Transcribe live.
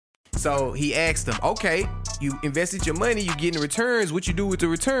So he asked him, okay, you invested your money, you getting returns. What you do with the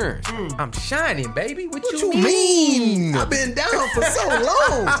returns? I'm shining, baby. What you mean? I've been down for so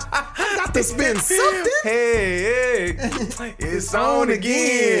long. I got to spend something. Hey, it's on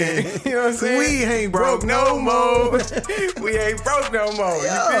again. You know what I'm saying? We ain't broke no more. We ain't broke no more. You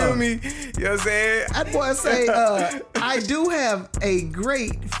feel me? You know what I'm saying? That boy say, I do have a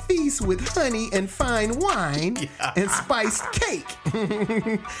great feast with honey and fine wine and spiced cake.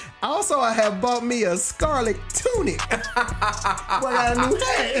 Also, I have bought me a scarlet tunic. Boy got a new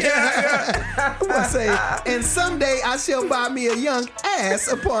hat. Boy say, and someday I shall buy me a young ass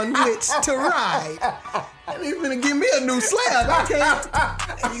upon which to ride. He's finna give me a new slab. I can't.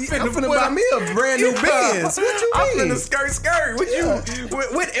 I'm finna buy me a brand new Benz. What you I'm mean? finna skirt.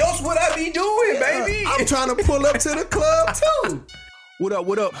 What else would I be doing, baby? I'm trying to pull up to the club too.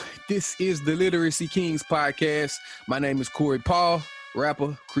 What up? This is the Literacy Kings podcast. My name is Corey Paul,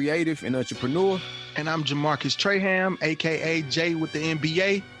 rapper, creative, and entrepreneur. And I'm Jamarcus Traham, a.k.a. Jay with the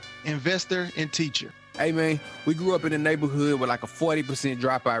MBA, investor and teacher. Hey, man, we grew up in a neighborhood with like a 40%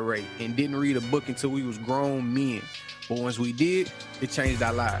 dropout rate and didn't read a book until we was grown men. But once we did, it changed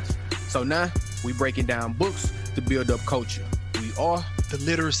our lives. So now, we breaking down books to build up culture. We are the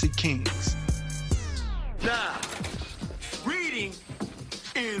Literacy Kings. Now, reading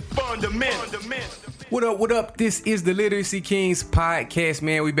is fundamental. What up? This is the Literacy Kings podcast,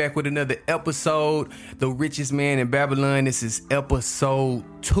 man. We back with another episode. The Richest Man in Babylon. This is episode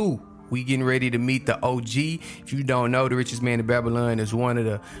 2. We getting ready to meet the OG. If you don't know, The Richest Man in Babylon is one of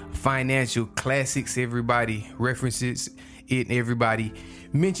the financial classics. Everybody references it. Everybody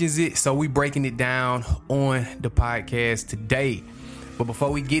mentions it. So we breaking it down on the podcast today. But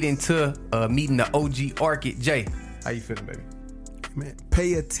before we get into meeting the OG Orchid, Jay, how you feeling, baby? Man,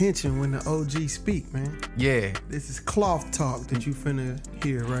 pay attention when the OG speak, man. Yeah. This is cloth talk that you finna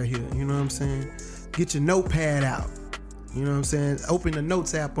hear right here. You know what I'm saying? Get your notepad out. You know what I'm saying? Open the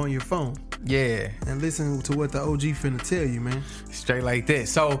notes app on your phone. Yeah. And listen to what the OG finna tell you, man. Straight like that.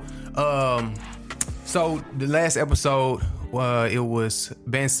 So the last episode, it was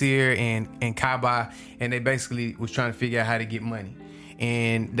Bansir and Kaba, and they basically was trying to figure out how to get money.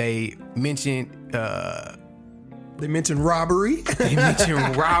 And they mentioned robbery. They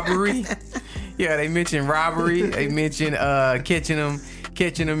mentioned robbery. Yeah, they mentioned robbery. They mentioned catching them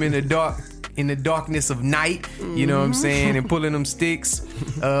in the darkness of night. You know what I'm saying? And pulling them sticks.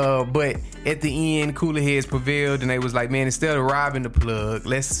 But at the end, cooler heads prevailed, and they was like, man, instead of robbing the plug,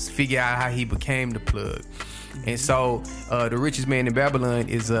 let's figure out how he became the plug. And so the richest man in Babylon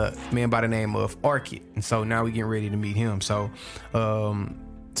is a man by the name of Orchid. And so now we getting ready to meet him. So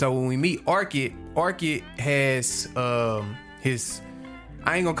when we meet Orchid has his,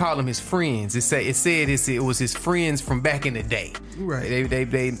 I ain't gonna call them his friends. It was his friends from back in the day. Right.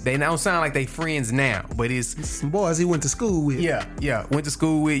 They don't sound like they friends now, but it's some boys he went to school with. Yeah. Went to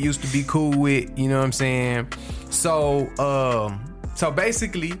school with, used to be cool with, you know what I'm saying? So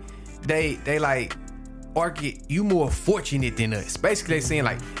basically they like, Orchid, you more fortunate than us. Basically they saying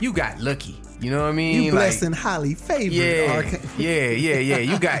like, you got lucky. You know what I mean? You blessed and highly favored. Orchid. Yeah.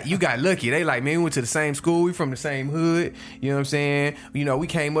 You got lucky. They like, man, we went to the same school. We from the same hood. You know what I'm saying? You know, we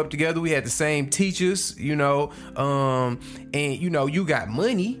came up together. We had the same teachers. You know, and you know, you got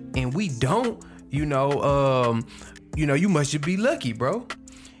money and we don't. You know, you must just be lucky, bro.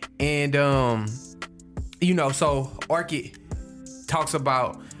 And you know, so Orchid talks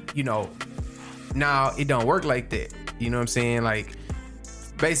about, you know, now it don't work like that. You know what I'm saying? Like,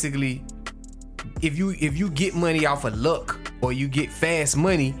 basically, if you get money off of luck or you get fast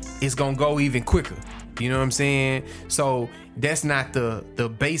money, it's gonna go even quicker. You know what I'm saying? So that's not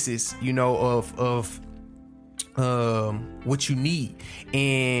the basis, you know, of what you need.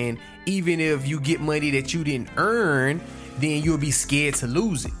 And even if you get money that you didn't earn, then you'll be scared to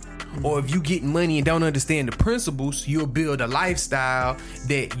lose it. Or if you get money and don't understand the principles, you'll build a lifestyle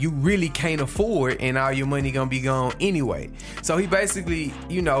that you really can't afford, and all your money gonna be gone anyway. So he basically,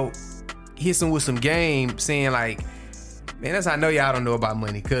 you know, hits him with some game, saying like, man, that's how I know y'all don't know about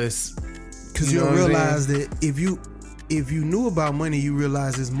money, cause you'll realize that if you knew about money, you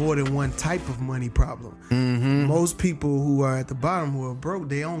realize there's more than one type of money problem. Mm-hmm. Most people who are at the bottom, who are broke,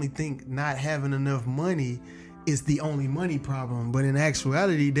 they only think not having enough money is the only money problem. But in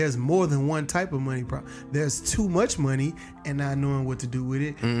actuality, there's more than one type of money problem. There's too much money and not knowing what to do with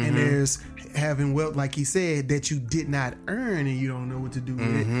it. Mm-hmm. And there's having wealth, like he said, that you did not earn and you don't know what to do with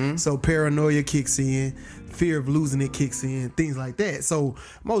it. So paranoia kicks in, fear of losing it kicks in, things like that. So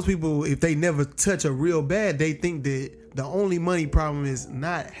most people, if they never touch a real bad, they think that the only money problem is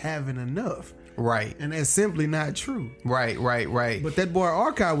not having enough. Right. And that's simply not true. Right. But that boy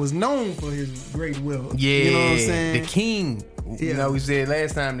Archive was known for his great wealth. Yeah. You know what I'm saying? The king. Yeah. You know, we said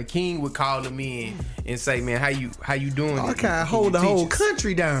last time the king would call him in and say, "Man, how you doing? Archive hold the whole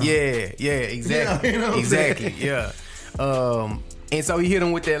country down. Yeah, exactly. You know what I'm exactly, yeah. And so he hit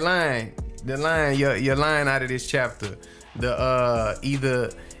him with that line. The line, your line out of this chapter. The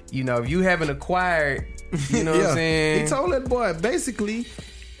either, you know, if you haven't acquired, you know what I'm saying? He told that boy basically,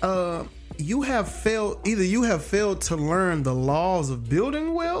 you have failed to learn the laws of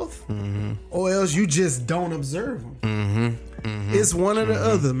building wealth, or else you just don't observe them. It's one or the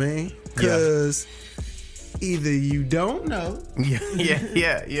other, man. Because either you don't know,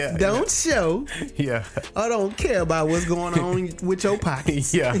 don't show, or don't care about what's going on with your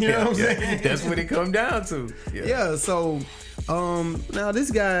pockets. You know what I'm saying? That's what it come down to. So now this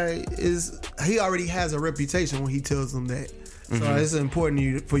guy he already has a reputation when he tells them that. So it's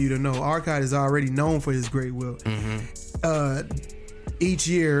important for you to know. Archive is already known for his great wealth. Each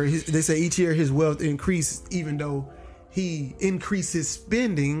year, they say each year his wealth increased, even though he increased his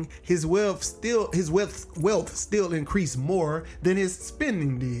spending, his wealth still increased more than his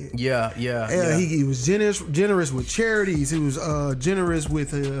spending did. He was generous with charities. He was generous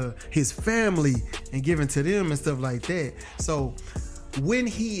with his family and giving to them and stuff like that. So when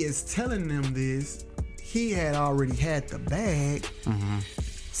he is telling them this, he had already had the bag.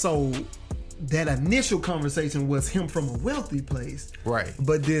 So that initial conversation was him from a wealthy place. Right.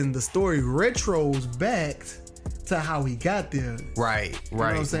 But then the story retros back to how he got there. Right. You know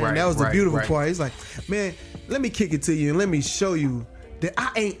what I'm saying? That was the beautiful part. He's like, man, let me kick it to you and let me show you that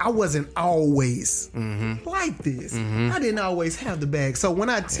I wasn't always like this. I didn't always have the bag. So when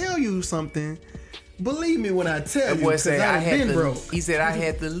I tell you something, believe me when I tell you, because I've been broke. He said I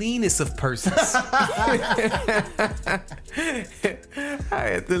had the leanest of persons. I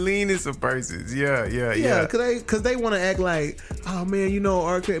had the leanest of persons. Yeah. Because they want to act like, oh man, you know,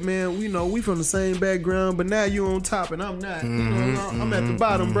 Arcade man, we from the same background, but now you on top and I'm not. I'm at the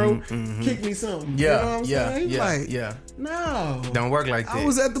bottom, bro. Kick me something. You know what I'm saying? No, don't work like that. I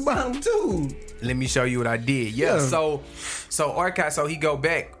was at the bottom too. Let me show you what I did. So Archive, so he go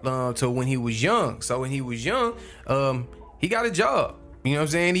back to when he was young. So when he was young, he got a job. You know what I'm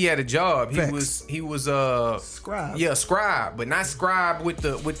saying? He had a job. Facts. He was scribe. Yeah, scribe, but not scribe with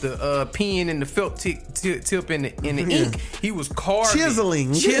the pen and the felt tip in the ink. He was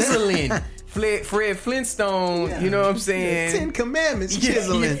carving, chiseling. Fred Flintstone, you know what I'm saying? 10 Commandments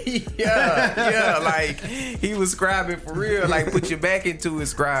chiseling. Like he was scribing for real. Like put your back into it,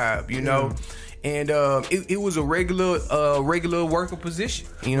 scribe, you know. And it was a regular worker position.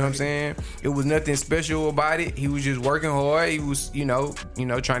 You know what I'm saying? It was nothing special about it. He was just working hard. He was, you know,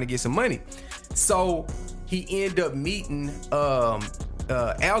 trying to get some money. So he ended up meeting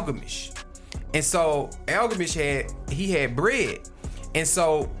Algamish. And so Algamish had bread. And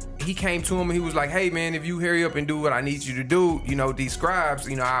so he came to him and he was like, hey man, if you hurry up and do what I need you to do, you know, these scribes,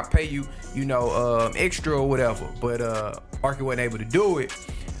 you know, I'll pay you, you know, extra or whatever. But Arcade wasn't able to do it.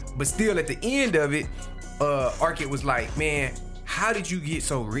 But still at the end of it, Arcade was like, man, how did you get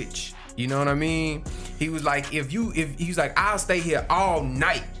so rich? You know what I mean? He was like, he's like, I'll stay here all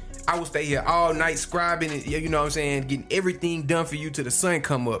night. I will stay here all night scribing and, you know what I'm saying, getting everything done for you till the sun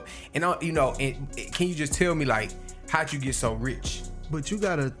come up. And you know, and can you just tell me like, how'd you get so rich? But you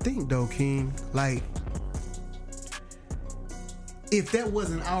gotta think though, King, like, if that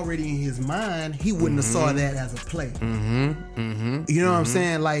wasn't already in his mind, he wouldn't have saw that as a play. You know what I'm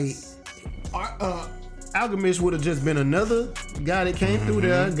saying? Like, Algamish would have just been another guy that came through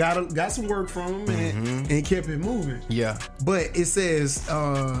there, got some work from him, and kept it moving. Yeah. But it says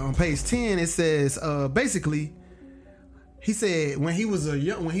on page 10, it says basically, he said when he was a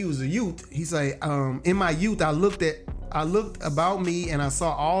youth, he said, in my youth, I looked about me and I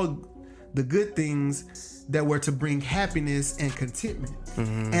saw all the good things that were to bring happiness and contentment.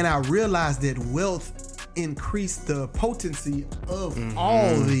 And I realized that wealth increased the potency of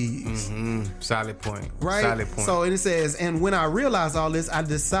all these. Solid point. Right? Solid point. So it says, and when I realized all this, I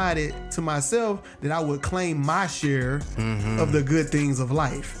decided to myself that I would claim my share of the good things of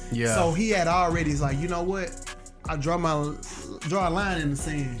life. Yeah. So he had already like, you know what? I draw a line in the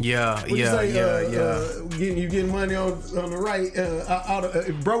sand. You getting money on the right.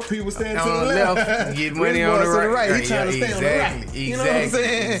 Broke people stand to the left. Get money on the right. He trying to stay on the right. You know what I'm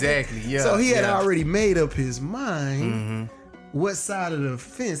saying? Exactly. Yeah. So he had already made up his mind what side of the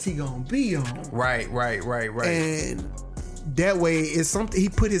fence he gonna be on. Right. And that way, it's something he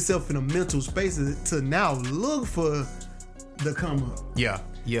put himself in a mental space to now look for the come up. Yeah.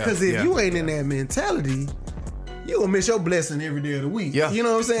 Because if you ain't in that mentality, you gonna miss your blessing every day of the week. Yeah. You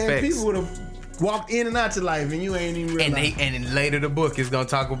know what I'm saying? Facts. People would have walked in and out your life and you ain't even realize. And then later the book is gonna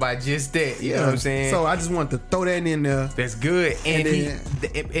talk about just that. You know what I'm saying? So I just want to throw that in there. That's good. And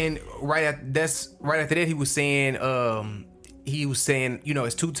then, right after that he was saying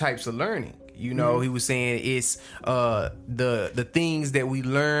it's two types of learning. You know, he was saying it's the things that we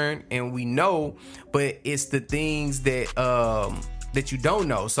learn and we know, but it's the things that you don't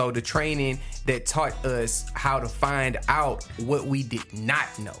know. So the training that taught us how to find out what we did not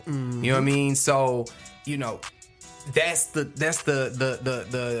know. You know what I mean? So, you know, that's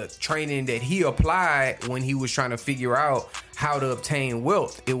the training that he applied when he was trying to figure out how to obtain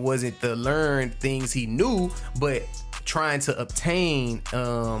wealth. It wasn't to learn things he knew, but trying to obtain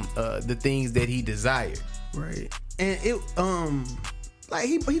the things that he desired. Right. And it like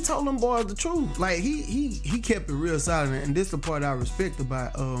he told them boys the truth. Like he kept it real solid, and this is the part I respect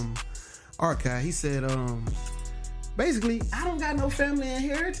about Archive. He said basically, I don't got no family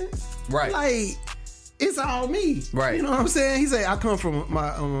inheritance. Right. Like it's all me. Right. You know what I'm saying? He said I come from my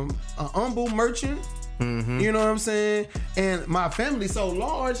a humble merchant. You know what I'm saying? And my family's so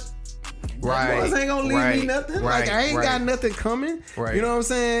large. Right. Boys ain't gonna leave me nothing. Right. Like I ain't got nothing coming. Right. You know what I'm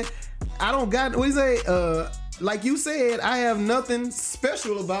saying? I don't got what you say, like you said, I have nothing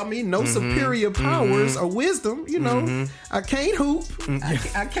special about me, no superior powers or wisdom, you know. I can't hoop.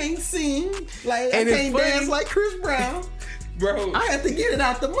 I can't sing. Like And I it's can't funny. dance like Chris Brown. Bro, I have to get it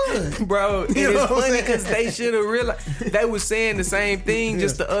out the mud. bro, and You know it's what I'm funny saying? because they should have realized they was saying the same thing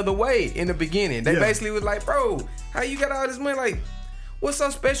just the other way in the beginning. They basically was like, bro, how you got all this money? Like, what's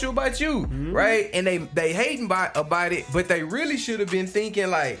so special about you? Right? And they hating about it, but they really should have been thinking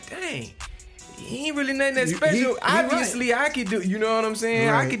like, dang, he ain't really nothing that special. Obviously, I could do, you know what I'm saying?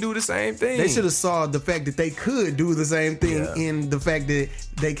 Right. I could do the same thing. They should have saw the fact that they could do the same thing in the fact that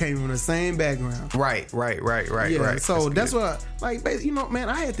they came from the same background. Right. Yeah, so that's what, like, you know, man,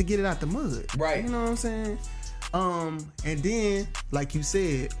 I had to get it out the mud. Right. You know what I'm saying? And then, like you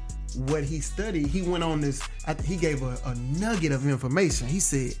said, what he studied, he went on this, he gave a nugget of information. He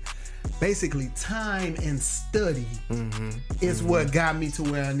said, basically, time and study is what got me to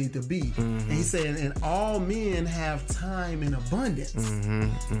where I need to be. And he said, and all men have time in abundance.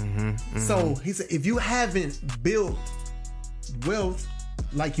 So he said, if you haven't built wealth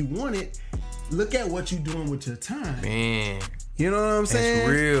like you wanted, look at what you're doing with your time. Man. You know what I'm saying?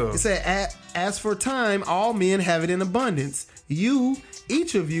 real. He said, as for time, all men have it in abundance.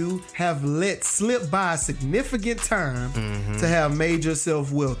 Each of you have let slip by significant time to have made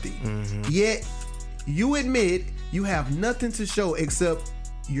yourself wealthy. Yet, you admit you have nothing to show except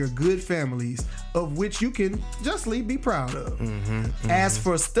your good families, of which you can justly be proud of. As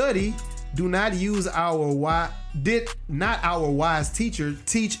for study, do not use did not our wise teacher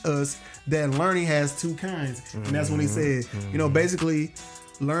teach us that learning has two kinds? And that's when he said, you know, basically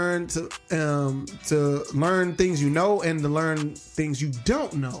learn to learn things you know and to learn things you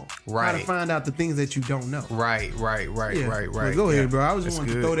don't know. Right. How to find out the things that you don't know. Right. Yeah. Well, go ahead, bro. I was just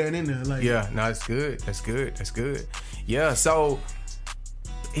wanting to throw that in there. Like, yeah, no, it's good. That's good. Yeah, so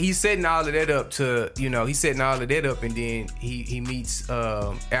he's setting all of that up to, you know, and then he meets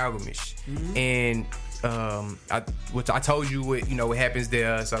Algamish. And I told you what happens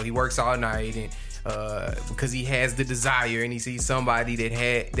there. So he works all night and because he has the desire and he sees somebody that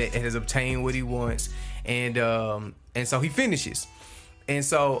has obtained what he wants, and so he finishes. And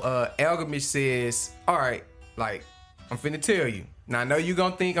so Algamish says, all right, like, I'm finna tell you. Now I know you're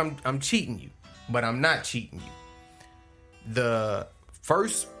gonna think I'm cheating you, but I'm not cheating you. The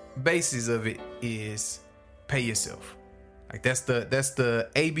first basis of it is pay yourself. Like that's the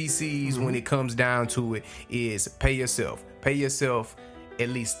ABCs when it comes down to it, is pay yourself. Pay yourself at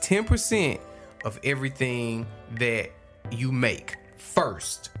least 10% of everything that you make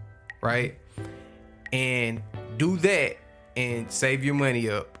first, right? And do that and save your money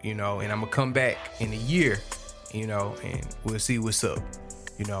up, you know, and I'm gonna come back in a year, you know, and we'll see what's up,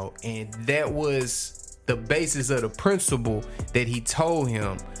 you know. And that was the basis of the principle that he told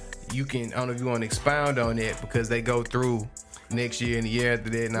him. I don't know if you want to expound on that, because they go through next year and the year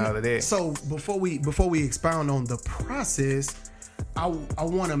after that and all of that. So before we expound on the process, I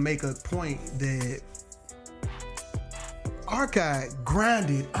want to make a point that Archive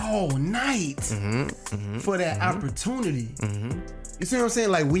grinded all night for that opportunity. You see what I'm saying?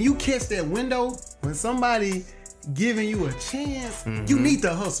 Like, when you catch that window, when somebody giving you a chance, you need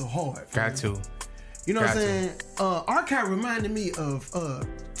to hustle hard. Got to. You know what I'm saying? Archive reminded me of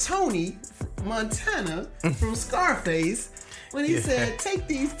Tony Montana from Scarface. when he said, "Take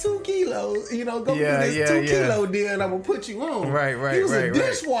these 2 kilos, go do Yeah, this yeah, 2 yeah. kilo deal, and I'm gonna put you on." Right, He was right, a right.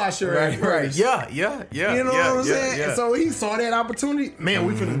 dishwasher at first. Yeah. You know what I'm saying? Yeah. And so he saw that opportunity. Man,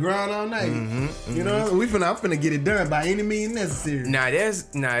 we finna grind all night. I'm finna get it done by any means necessary. Now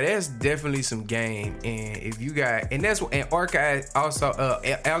that's definitely some game, and if you got, and that's what, and Archive also,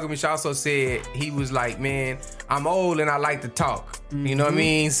 Alchemist also said, he was like, man, I'm old and I like to talk. You know what I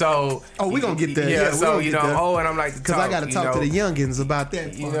mean? So we gonna get there. Yeah, we so gonna get I'm there. old and I'm like to talk. Because I gotta talk to the youngins about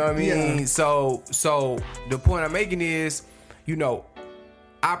that. You know what I mean? Yeah. So the point I'm making is,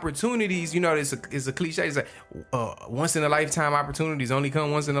 opportunities, it's a cliche. It's like once in a lifetime opportunities only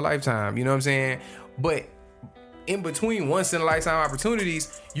come once in a lifetime. You know what I'm saying? But in between once in a lifetime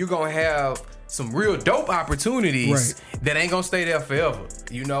opportunities, you're gonna have some real dope opportunities that ain't gonna stay there forever.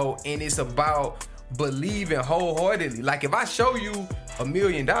 And it's about believing wholeheartedly. Like if I show you $1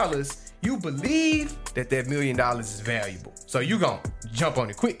 million, you believe that $1 million is valuable. So you gonna jump on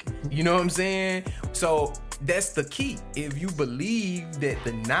it quick. You know what I'm saying? So that's the key. If you believe that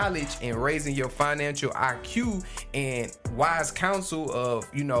the knowledge and raising your financial IQ and wise counsel of,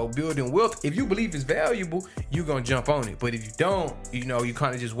 building wealth, if you believe it's valuable, you're gonna jump on it. But if you don't, you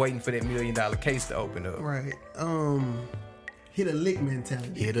kind of just waiting for that $1 million case to open up. Right. Hit a lick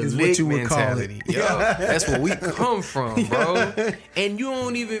mentality. Hit a is lick what you would mentality. call it. Yeah, that's where we come from, bro. And you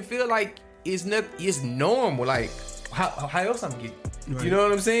don't even feel like it's normal. Like how else I'm getting? Right. You know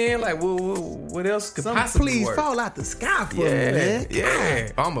what I'm saying? Like what else could Something possibly please work? fall out the sky for me, Yeah, man.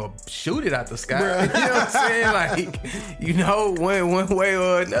 yeah. I'ma shoot it out the sky. You know what I'm saying? Like, one way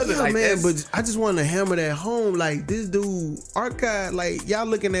or another. Yeah, like man, that's- but I just want to hammer that home. Like this dude, Archive, like y'all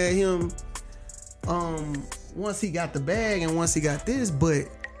looking at him once he got the bag and once he got this, but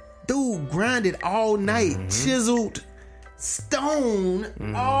dude grinded all night, chiseled stone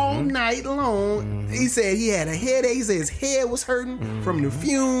all night long. He said he had a headache. He said his head was hurting from the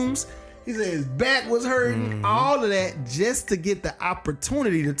fumes. He said his back was hurting. All of that just to get the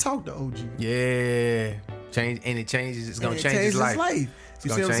opportunity to talk to OG. yeah. It changes. It's gonna And it change his life. You It's see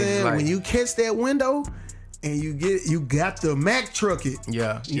gonna what I'm change his saying? life. When you catch that window and you got the Mack truck it.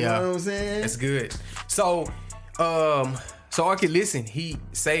 Yeah, You yeah. know what I'm saying? That's good. So I can listen. He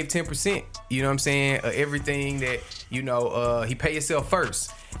saved 10%. You know what I'm saying? Everything that he pay yourself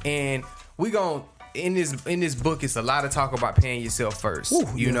first, and we gon' in this book, it's a lot of talk about paying yourself first. Ooh, I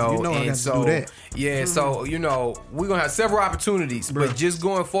got to do that. Yeah, so we're gonna have several opportunities, but just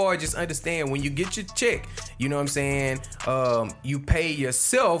going forward, just understand when you get your check, you know what I'm saying, you pay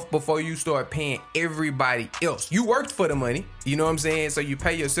yourself before you start paying everybody else. You worked for the money, you know what I'm saying, so you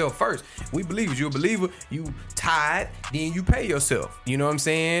pay yourself first. We believe you're a believer, you tithe, then you pay yourself, you know what I'm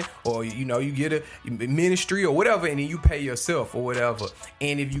saying, or you get a ministry or whatever, and then you pay yourself or whatever,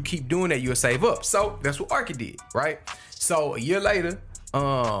 and if you keep doing that, you'll save up. So that's what Arky did, right? So a year later,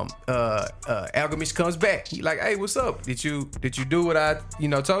 Alchemist comes back. He like, hey, what's up? Did you do what I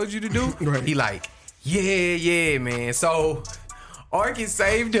told you to do? Right. He like, yeah, man. So Arky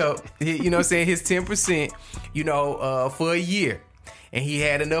saved up, you know what I'm saying, his 10%, for a year. And he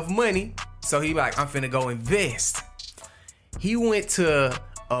had enough money, so he like, I'm finna go invest. He went to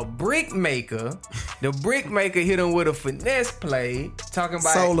a brick maker. The brick maker hit him with a finesse play, talking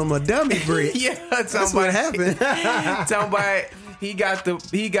about Sold him a dummy brick. yeah, That's what happened. talking about he got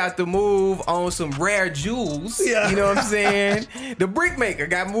the move on some rare jewels. Yeah. You know what I'm saying? The brick maker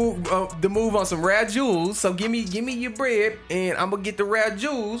got the move on some rare jewels. So give me your bread, and I'm gonna get the rare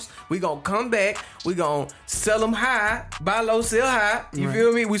jewels. We gonna come back. We gonna sell them high, buy low, sell high. You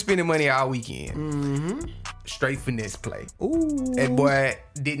feel me? We spending money all weekend. Mm-hmm. Straight finesse play. Ooh. That boy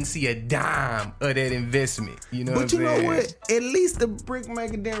didn't see a dime of that investment. You know what I'm But you saying? know what? At least the brick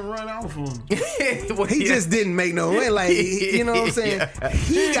maker didn't run off on him. Well, He yeah. just didn't make no way. Like, you know what I'm saying? Yeah.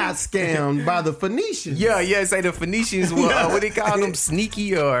 He got scammed by the Phoenicians. Yeah, say the Phoenicians were, what they call them,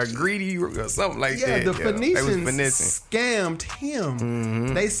 sneaky or greedy or something like Yeah, that. the They was Phoenicians finessing. scammed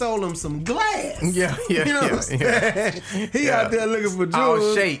him. They sold him some glass. Yeah, You know what I'm saying? He Yeah. out there looking for jewels.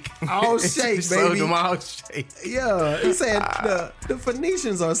 All shake. All shake, Sold baby. them all shake. Yeah, he said the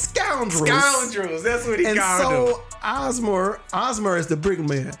Phoenicians are scoundrels. Scoundrels, that's what he And called them. so Osmer is the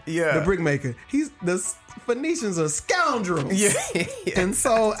brickman. Yeah. The brickmaker. The Phoenicians are scoundrels. Yeah. And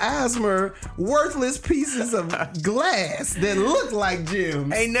so Osmer, worthless pieces of glass that look like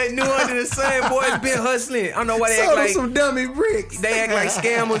gems. Ain't nothing new under the sun. Boys been hustling. I don't know why they act Sold him like some dummy bricks. they act like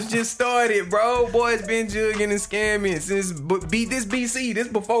scammers just started, bro. Boys been jugging and scamming since this BC, this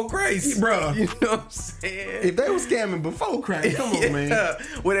before Christ, Bruh. You know what I'm saying? If they were scamming before Christ, come on, man.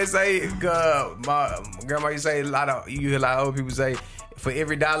 What they say, my grandma used to say, you hear a lot of old people say, for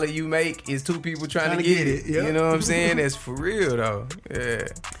every dollar you make is 2 people trying to get it. Yep. You know what I'm saying? That's for real though. Yeah.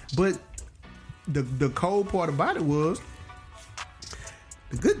 But the cold part about it was,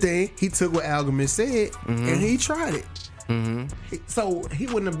 the good thing, he took what Alchemist said and he tried it. So he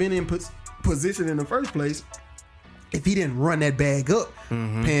wouldn't have been in position in the first place if he didn't run that bag up,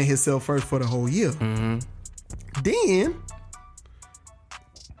 paying himself first for the whole year. Then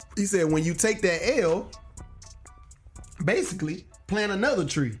he said, when you take that L, basically plant another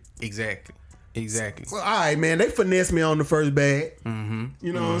tree. Exactly. Well, all right, man, they finessed me on the first bag.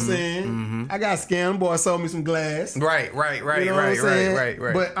 You know what I'm saying? I got scammed. Boy, sold me some glass. Right. You know what I'm saying?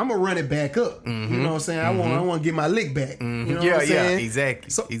 But I'm gonna run it back up. You know what I'm saying? I want to get my lick back. You know what I'm saying? Exactly.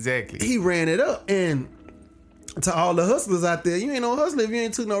 So exactly. He ran it up, and to all the hustlers out there, you ain't no hustler if you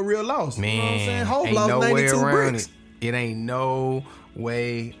ain't took no real loss. Man, you know what I'm saying? Hope ain't lost no way 92 around bricks. it ain't no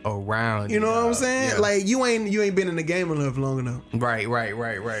way around it. You know what I'm saying? Yeah. Like you ain't been in the game enough long enough. Right.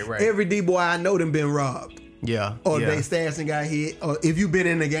 Every D boy I know done been robbed. Yeah. Or yeah. they stashed and got hit. Or if you been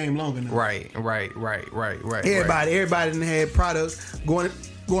in the game long enough. Right. Everybody done had products going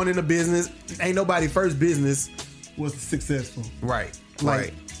into business. Ain't nobody first business was successful. Right.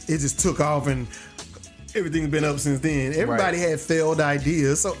 Like it just took off and everything's been up since then. Everybody had failed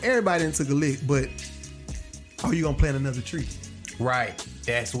ideas, so everybody done took a lick. But you gonna plant another tree? Right.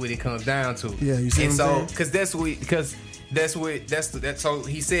 That's what it comes down to. Yeah, you see and what I'm saying? So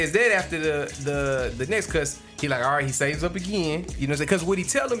he says that after the next, cause he like, all right, he saves up again. You know what I'm saying? Cause what he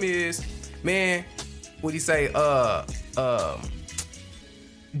tell him is, man, what he say?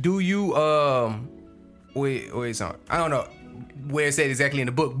 Do you wait, so I don't know where it said exactly in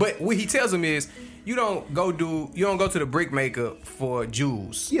the book, but what he tells him is, you don't go to the brick maker for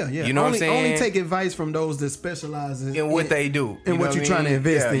jewels. Yeah. You know what I'm saying? Only take advice from those that specialize in what they do. And what you're trying to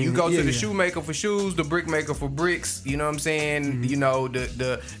invest in. You go to the shoemaker for shoes, the brick maker for bricks, you know what I'm saying? You know,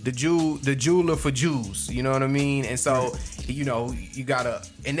 the jeweler for jewels, you know what I mean? And so, you know, you gotta,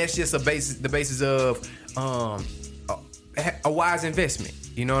 and that's just the basis of a wise investment.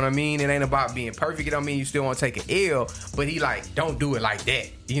 You know what I mean? It ain't about being perfect. It don't mean you still want to take an L, but he like, don't do it like that.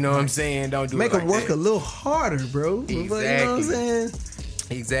 You know what I'm saying? Don't do Make it like them work that. a little harder, bro. Exactly. You know what I'm saying?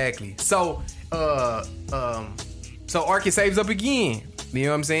 Exactly. So, so Arkin saves up again. You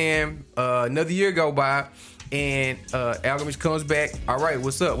know what I'm saying? Another year go by, and Alchemist comes back. All right,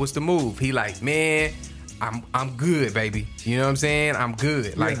 what's up? What's the move? He like, man, I'm good, baby. You know what I'm saying? I'm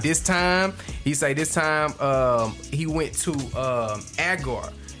good. Like this time, he say this time, he went to Agar.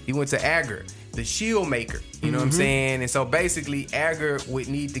 He went to Agar, the shield maker. You know what I'm saying? And so basically, Agar would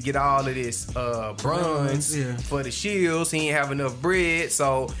need to get all of this bronze for the shields. He ain't have enough bread,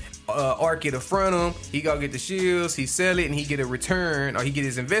 so Arkin to front him. He go get the shields, he sell it, and he get a return, or he get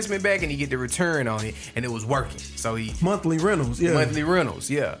his investment back, and he get the return on it, and it was working. So he monthly rentals, You know what I'm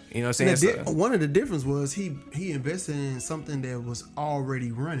saying? One of the difference was he invested in something that was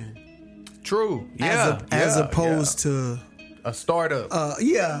already running. True. As opposed to a startup.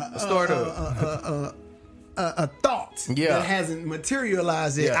 a thought that hasn't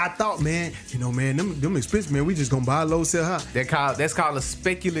materialized yet. I thought, man, them expensive, man, we just gonna buy low, sell high. That's called a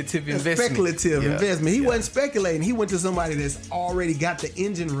speculative investment. Investment. He wasn't speculating. He went to somebody that's already got the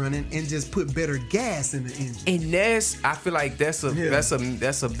engine running and just put better gas in the engine. And I feel like that's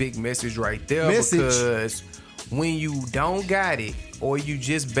a big message right there. Because when you don't got it, or you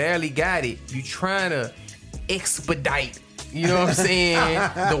just barely got it, you trying to expedite. You know what I'm saying?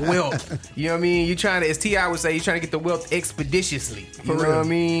 The wealth. You know what I mean? You trying to, as T.I. would say, you trying to get the wealth expeditiously. You know what I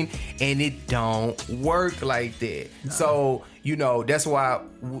mean? And it don't work like that. No. So, that's why,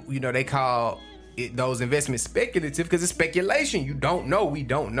 they call those investments speculative, because it's speculation. You don't know. We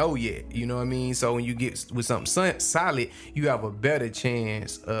don't know yet. You know what I mean? So when you get with something solid, you have a better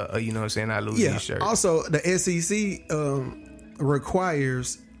chance, you know what I'm saying, not losing your shirt. Also, the SEC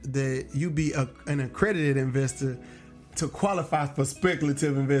requires that you be an accredited investor to qualify for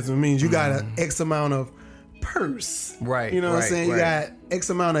speculative investment. Means you got an X amount of purse. Right. You know what I'm saying? You got X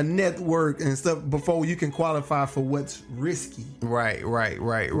amount of network and stuff before you can qualify for what's risky. Right.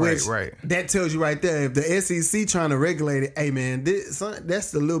 That tells you right there, if the SEC trying to regulate it, hey man, that's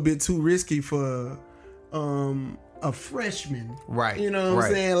a little bit too risky for a freshman. Right. You know what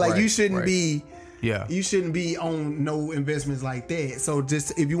I'm saying? Like you shouldn't be you shouldn't be on no investments like that. So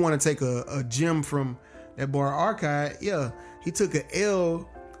just if you want to take a gem from that boy Archive, he took an L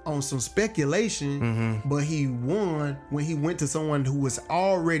on some speculation, but he won when he went to someone who was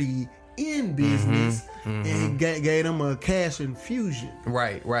already in business and gave them a cash infusion.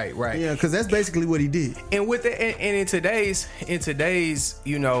 Right. Yeah, because that's basically what he did. And with the and in today's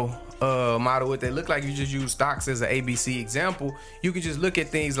model, what they look like, you just use stocks as an ABC example. You can just look at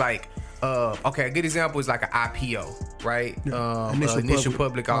things like a good example is like an IPO, right? Yeah. Initial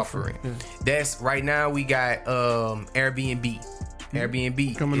public offering. Yeah. That's right now we got Airbnb.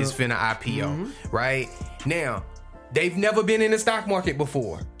 Airbnb Coming is up. finna IPO, right? Now, they've never been in the stock market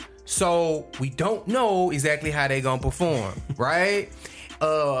before. So we don't know exactly how they gonna perform, right?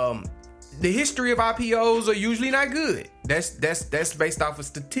 The history of IPOs are usually not good. That's based off of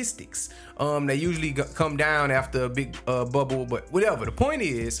statistics. They usually come down after a big bubble, but whatever. The point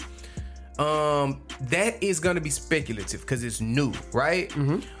is, that is gonna be speculative because it's new, right?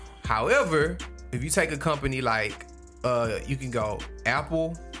 However, if you take a company like you can go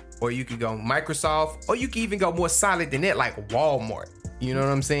Apple, or you can go Microsoft, or you can even go more solid than that, like Walmart. You know what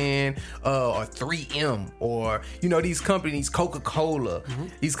I'm saying? Or 3M, or these companies, Coca-Cola,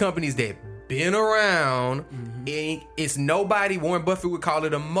 these companies that been around. And it's nobody. Warren Buffett would call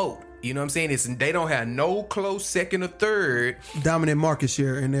it a moat. You know what I'm saying? They don't have no close second or third Dominant market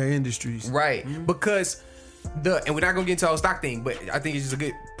share in their industries. right? Because and we're not gonna get into the whole stock thing, but I think it's just a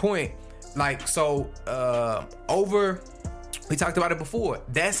good point. Like, so we talked about it before.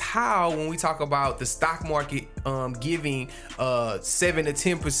 That's how, when we talk about the stock market giving 7 to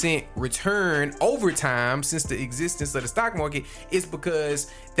 10% return over time since the existence of the stock market, is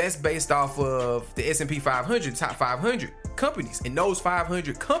because that's based off of the S&P 500, top 500 companies, and those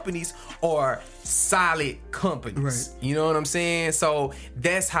 500 companies are solid companies. Right. You know what I'm saying? So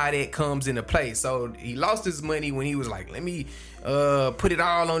that's how that comes into play. So he lost his money when he was like, let me put it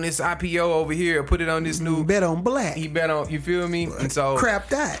all on this IPO over here, put it on this new Bet on black. he bet on, you feel me? And so Crap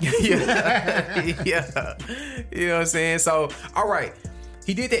that. yeah. You know what I'm saying? So, all right,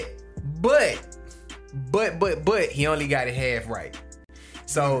 he did that, but he only got it half right.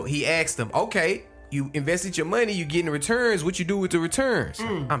 So he asked him, okay, you invested your money, you getting returns. What you do with the returns?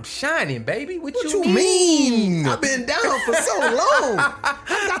 I'm shining, baby. What you mean? I've been down for so long.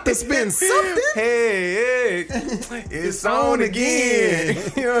 I got to spend something. Hey, it's on again.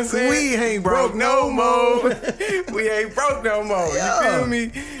 You know what I'm saying? We ain't broke broke no no more. We ain't broke no more. Yeah. You feel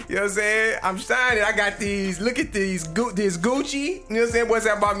me? You know what I'm saying? I'm shining. I got these. Look at these. This Gucci. You know what I'm saying? Boys,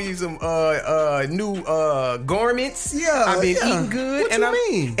 I bought me some new garments. Yeah, I've been yeah. eating good. What and you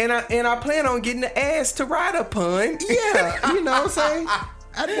mean? And I plan on getting the ass to ride upon. Yeah, you know what I'm saying?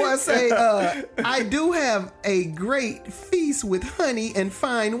 That boy say, I do have a great feast with honey and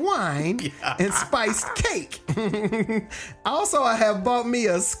fine wine and spiced cake. Also, I have bought me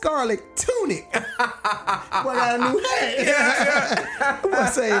a scarlet tunic. Boy, got a new hat. Boy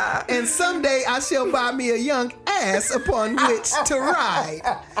say, and someday I shall buy me a young ass upon which to ride.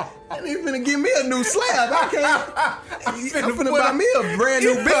 And he finna give me a new slab. I'm finna buy me a brand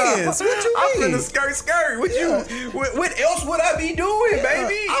new Benz. What you I'm mean? finna skirt. What else would I be doing, baby?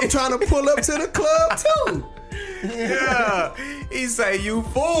 I'm trying to pull up to the club too. Yeah. He say, you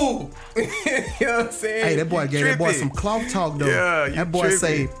fool. You know what I'm saying? Hey, that boy gave that boy Tripping. some cloth talk though. Yeah, you that boy tripping.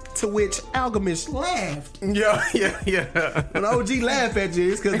 say, to which Alchemist laughed. Yeah. When OG laugh at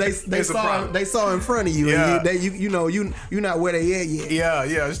you, it's because they It's a problem. saw in front of you. Yeah. And you not where they at yet.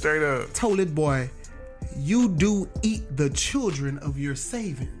 Yeah, straight up. Told it boy, you do eat the children of your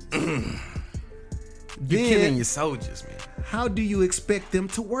savings. You're killing your soldiers, man. How do you expect them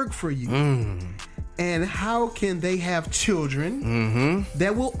to work for you? And how can they have children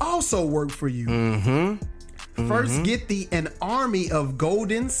that will also work for you? First, get thee an army of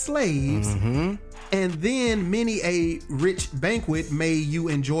golden slaves, and then many a rich banquet may you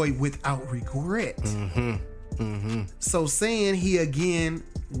enjoy without regret. So saying, he again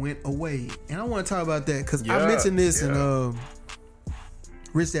went away. And I want to talk about that because I mentioned this in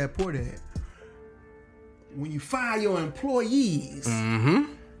Rich Dad Poor Dad. When you fire your employees,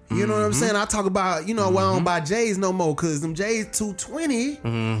 you know what I'm saying? I talk about, why I don't buy J's no more, because them J's 220,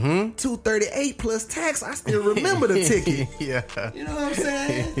 238 plus tax. I still remember the ticket. Yeah. You know what I'm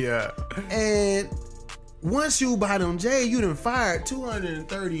saying? Yeah. And once you buy them J's, you done fired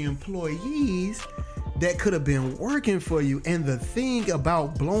 230 employees that could have been working for you. And the thing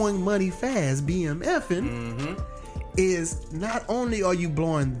about blowing money fast, BMFing, is not only are you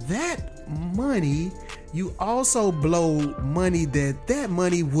blowing that money, you also blow money that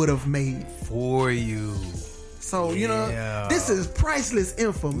money would have made For you. So, you know, Yeah. this is priceless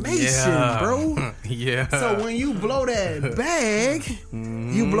information, bro. Yeah. So when you blow that bag,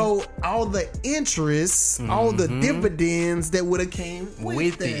 you blow all the interest, all the dividends that would have came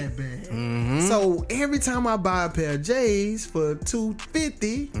with that it. bag. So every time I buy a pair of J's for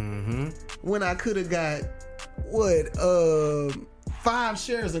 $250, when I could have got 5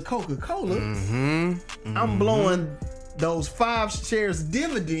 shares of Coca-Cola, I'm blowing those 5 shares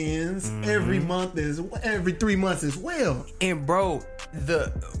dividends every 3 months as well. And bro,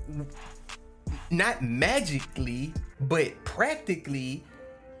 not magically, but practically,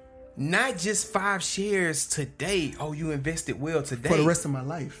 not just 5 shares today. Oh, you invested well today. For the rest of my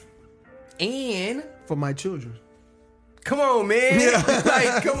life. And For my children. come on, man.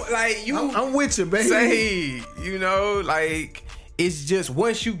 Like, come on, like you. I'm with you, baby. Say, you know, like it's just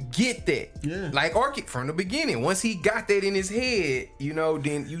once you get that, like Arky from the beginning. Once he got that in his head, you know,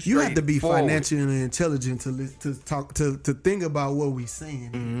 then you have to be forward. financially intelligent to talk to think about what we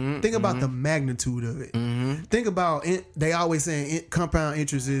saying. Think about the magnitude of it. Think about they always saying compound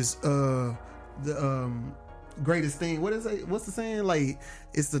interest is the greatest thing. What is it? What's the saying? Like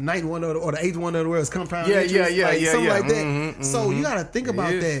it's the ninth one or the eighth one of the world is compound interest. Something like that. So you got to think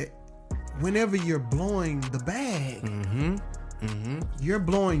about that. Whenever you're blowing the bag, you're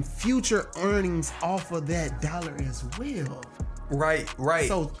blowing future earnings off of that dollar as well. Right.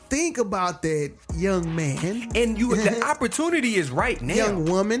 So think about that, young man. And the opportunity is right now. Young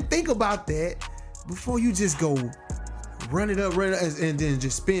woman, think about that before you just go run it up, and then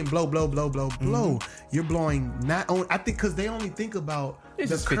just spin, blow. You're blowing not only, I think, because they only think about It's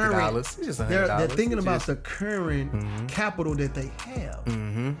the just current. $50. It's just $100. They're thinking It's about just- the current capital that they have.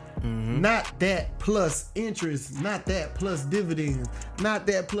 Not that plus interest, not that plus dividends, not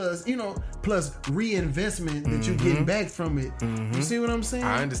that plus, plus reinvestment that you're getting back from it. You see what I'm saying?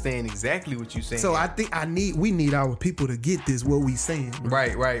 I understand exactly what you're saying. So I think we need our people to get this, what we saying. Bro.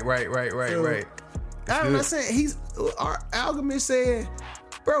 Right. So, I'm not saying our alchemist said,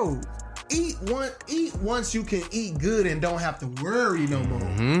 bro, eat once you can eat good and don't have to worry no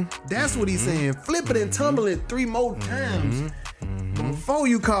more. That's what he's saying. Flip it and tumble it 3 more times before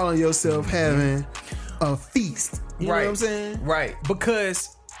you calling yourself having a feast. You know what I'm saying? Right.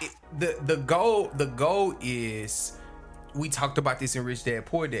 Because the goal is, we talked about this in Rich Dad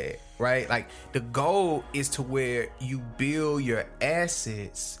Poor Dad, right? Like the goal is to where you build your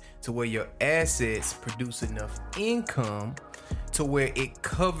assets to where your assets produce enough income to where it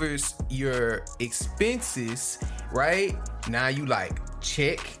covers your expenses, right? Now you like,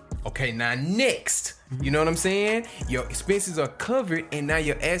 check. Okay, now next. You know what I'm saying? Your expenses are covered and now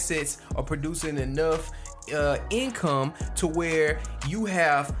your assets are producing enough income to where you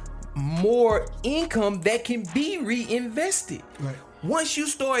have more income that can be reinvested. Right. Once you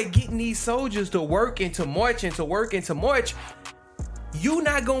start getting these soldiers to work and to march, you're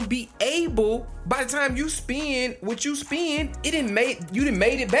not gonna be able, by the time you spend what you spend, you done made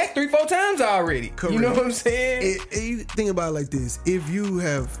it back 3-4 times already. Correct. You know what I'm saying? You think about it like this: if you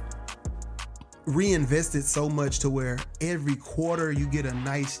have reinvested so much to where every quarter you get a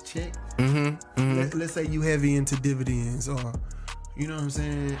nice check, let's say you heavy into dividends, or you know what I'm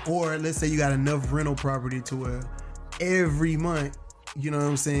saying, or let's say you got enough rental property to where every month, you know what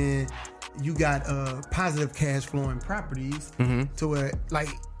I'm saying, you got positive cash flowing properties to where, like,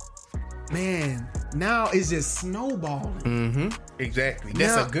 man, now it's just snowballing. Exactly.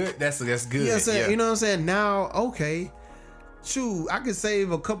 Now- That's good. You know what I'm saying? You know what I'm saying? Now, okay, shoot, I could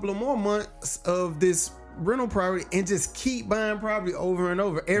save a couple of more months of this rental property and just keep buying property over and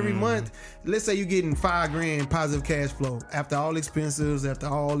over. Every month, let's say you're getting $5,000 positive cash flow after all expenses, after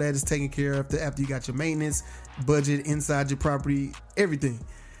all that is taken care of, after you got your maintenance budget inside your property, everything.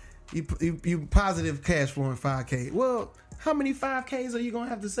 You positive cash flowing $5,000. Well, how many $5,000s are you gonna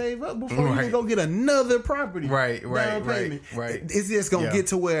have to save up before you can go get another property? Right. It's just gonna get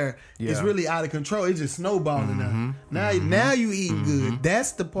to where it's really out of control. It's just snowballing now. Now you eating good.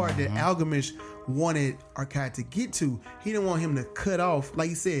 That's the part that Alchemist wanted Arkai to get to. He didn't want him to cut off. Like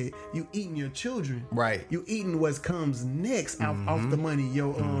you said, you eating your children. Right. You eating what comes next off the money.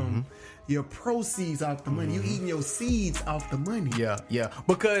 Your proceeds off the money. You eating your seeds off the money. Yeah.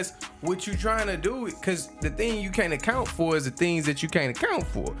 Because what you're trying to do, because the thing you can't account for is the things that you can't account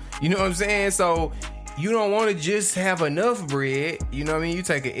for. You know what I'm saying? So you don't want to just have enough bread. You know what I mean? You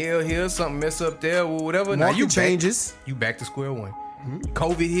take an L here, something mess up there, or whatever. Now you changes. You back to square one.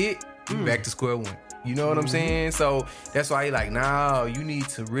 COVID hit, you back to square one. You know what I'm saying? So that's why he like, nah, you need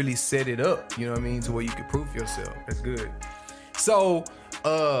to really set it up. You know what I mean? To where you can proof yourself. That's good. So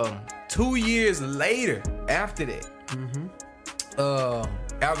 2 years later, after that,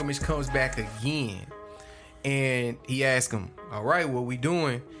 Alchemist comes back again, And he asked him, all right, what we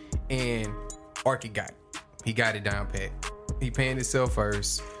doing? And Arky he got it down pat. He paying himself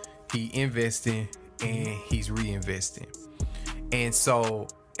first. He investing and he's reinvesting. And so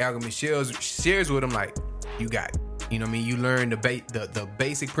Alchemist shares with him like, you got it. You know what I mean? You learn the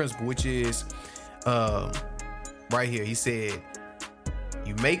basic principle, which is right here. He said,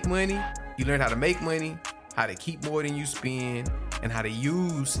 you make money, you learn how to make money, how to keep more than you spend, and how to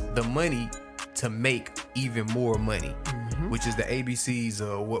use the money to make even more money, which is the ABCs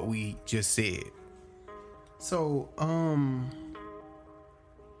of what we just said. So,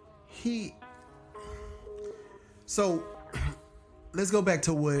 let's go back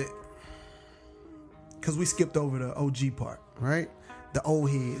to what, because we skipped over the OG part, right? The old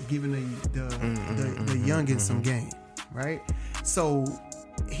head giving the youngin some game, right? So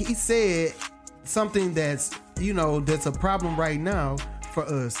he said something that's, you know, that's a problem right now for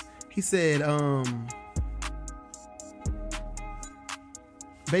us. He said,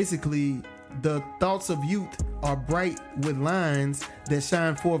 basically, the thoughts of youth are bright with lines that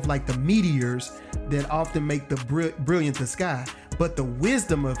shine forth like the meteors that often make the brilliant the sky. But the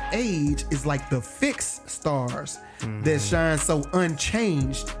wisdom of age is like the fixed stars that shine so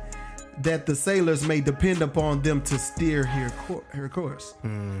unchanged that the sailors may depend upon them to steer her course,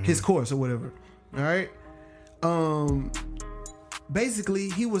 his course or whatever. All right. Basically,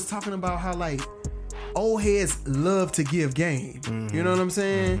 he was talking about how like old heads love to give game. You know what I'm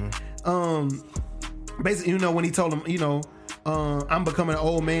saying? Basically, you know, when he told him, you know, I'm becoming an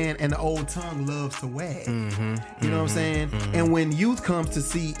old man and the old tongue loves to wag. You know what I'm saying? And when youth comes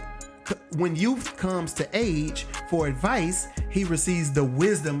to age for advice, he receives the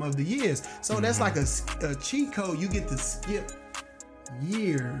wisdom of the years. So that's like a cheat code. You get to skip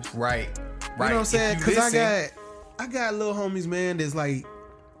years. Right. You know what I'm saying? Because I got little homies, man, that's like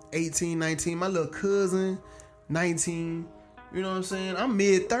 18, 19. My little cousin, 19. You know what I'm saying? I'm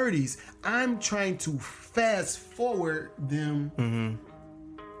mid-30s. I'm trying to fast forward them in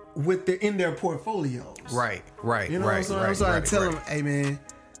their portfolios. Right. You know what I'm saying? So I tell them, hey, man,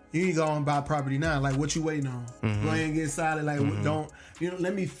 you need to go and buy property now. Like, what you waiting on? Go ahead and get solid. Like, don't, you know,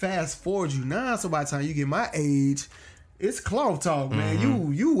 let me fast forward you now. So by the time you get my age, it's cloth talk, man.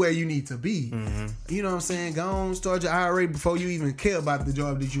 You where you need to be. You know what I'm saying? Go on, start your IRA before you even care about the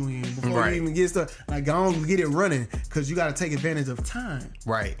job that you in. Before you even get started. Like, go on, get it running. Because you got to take advantage of time.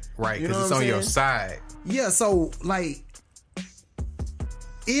 Right. You know Because it's on your side. Yeah, so, like,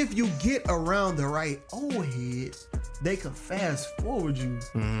 if you get around the right old head, they can fast forward you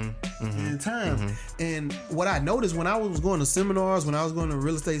in time. And what I noticed when I was going to seminars, when I was going to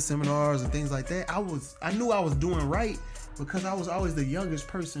real estate seminars and things like that, I knew I was doing right because I was always the youngest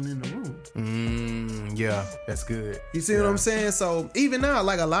person in the room. Yeah, that's good. You see what I'm saying? So even now,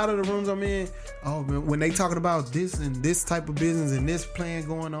 like a lot of the rooms I'm in, oh man, when they talking about this and this type of business and this plan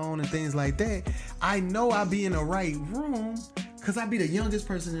going on and things like that, I know I be in the right room because I be the youngest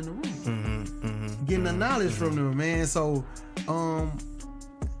person in the room. Getting the knowledge from them, man. So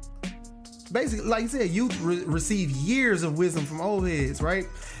basically, like you said, youth receive years of wisdom from old heads, right?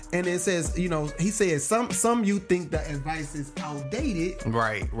 And it says, you know, he says some youth think that advice is outdated,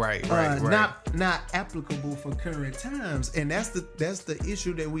 right. not applicable for current times, and that's the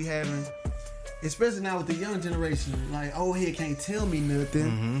issue that we having, especially now with the young generation. Like, old head can't tell me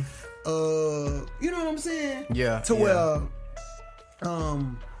nothing. You know what I'm saying? Yeah. Where,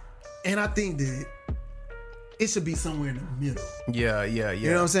 and I think that it should be somewhere in the middle. Yeah. You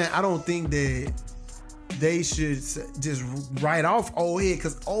know what I'm saying? I don't think that they should just write off old head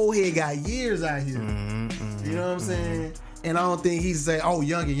because old head got years out here. You know what I'm saying? And I don't think he's say, "Oh,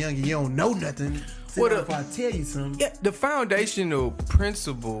 younger, you don't know nothing." If I tell you something, yeah, the foundational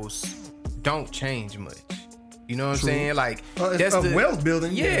principles don't change much. You know what I'm saying? Like, that's the wealth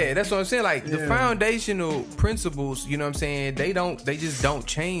building. Yeah, that's what I'm saying. Like, the foundational principles, you know what I'm saying? They just don't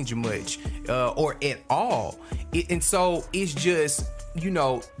change much, or at all. And so it's just, you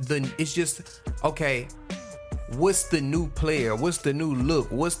know, it's just, okay, what's the new player? What's the new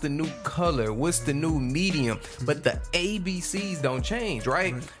look? What's the new color? What's the new medium? But the ABCs don't change,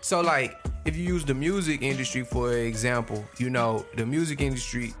 right? So, like, if you use the music industry, for example, you know, the music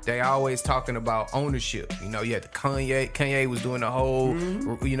industry, they always talking about ownership. You know, you had the Kanye was doing the whole,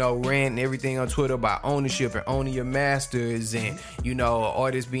 you know, rant and everything on Twitter about ownership and owning your masters and, you know,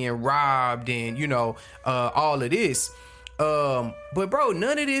 artists being robbed and, you know, all of this. But bro,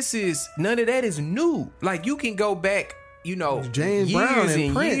 none of that is new. Like, you can go back, you know, James Brown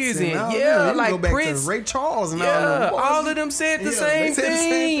and Prince and yeah, like go back Prince, to Ray Charles and all of them said the same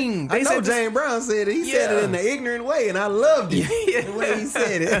thing. I know James Brown said it. He said it in an ignorant way, and I loved it. The way he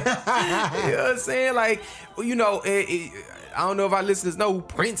said it. You know what I'm saying? Like, you know, I don't know if our listeners know who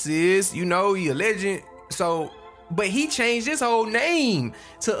Prince is. You know, he a legend. So, but he changed his whole name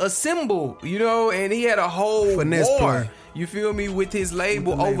to a symbol, you know, and he had a whole Finesse war. play. You feel me, with his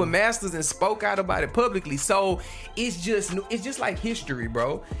label, Over Masters, and spoke out about it publicly. So it's just like history,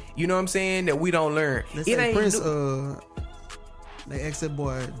 bro. You know what I'm saying? That we don't learn. They say Prince, they asked that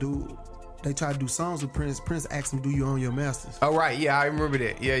boy, they tried to do songs with Prince. Prince asked him, "Do you own your masters?" Oh right, yeah, I remember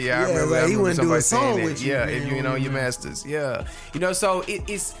that. Yeah, I remember. Like, I he remember wouldn't do somebody a song saying that. with you. Yeah, Man, if you ain't own your masters. Yeah, you know, so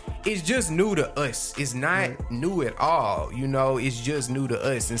it's just new to us. It's not new at all. You know, it's just new to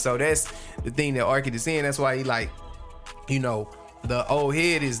us, and so that's the thing that Arky is saying. That's why he like, you know, the old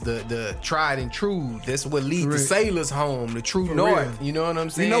head is the tried and true. That's what leads the sailors home, the true north. Real. You know what I'm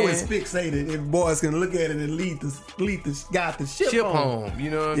saying? You know it's fixated if boys can look at it and lead the guy the ship home.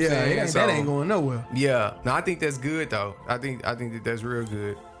 You know what I'm saying? Yeah, that ain't going nowhere. Yeah, no, I think that's good though. I think that's real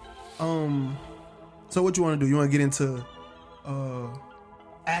good. So what you want to do? You want to get into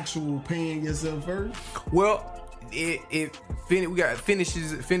actual paying yourself first? Well,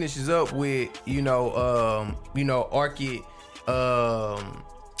 finishes up with Arky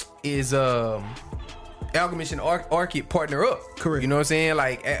is Alchemist and Arky partner up. Correct. You know what I'm saying?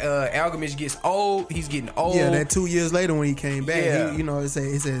 Like Alchemist gets old. He's getting old. Yeah, that 2 years later when he came back, Yeah. it said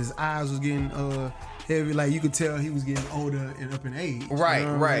his eyes was getting heavy. Like you could tell he was getting older and up in age. Right, you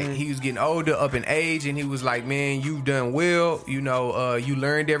know right. I mean? He was getting older, up in age, and he was like, "Man, you've done well. You know, you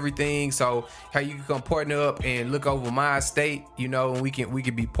learned everything. So how you can come partner up and look over my estate? You know, and we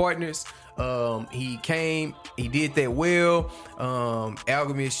can be partners." He came, he did that well.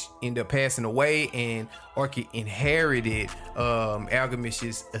 Alchemist ended up passing away, and Arky inherited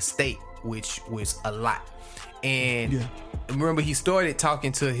Alchemist's estate, which was a lot. And remember, he started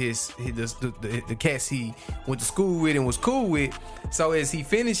talking to the cats he went to school with and was cool with. So as he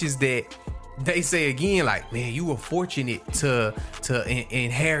finishes that, they say again, like, man, you were fortunate to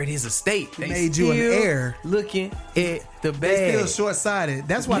inherit his estate. They made you an heir. Looking at the bag. They still short-sighted.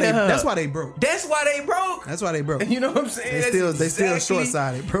 That's why they broke. That's why they broke. That's why they broke. You know what I'm saying? They still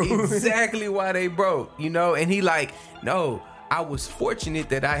short-sighted, bro. Exactly why they broke. You know, and he like, no, I was fortunate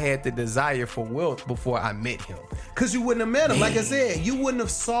that I had the desire for wealth before I met him. Cause you wouldn't have met him. Like I said, you wouldn't have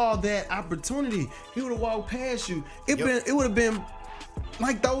saw that opportunity. He would have walked past you. It would have been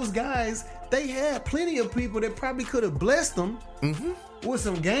like those guys. They had plenty of people that probably could have blessed them with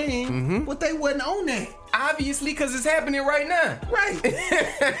some game, but they wasn't on that. Obviously, because it's happening right now. Right.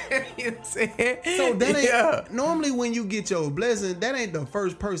 You know what I'm saying? So that ain't normally when you get your blessing, that ain't the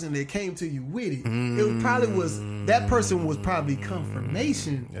first person that came to you with it. It probably was that person was probably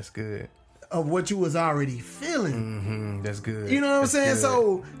confirmation. That's good. Of what you was already feeling. That's good. You know what I'm saying? Good.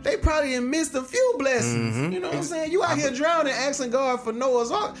 So they probably missed a few blessings. You know what I'm saying? You out here drowning, asking God for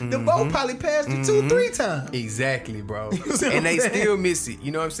Noah's Ark. The boat probably passed you 2-3 times. Exactly, bro. And they still miss it.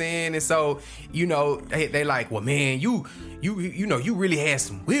 You know what I'm saying? And so, you know, they like, well, man, you know, you really had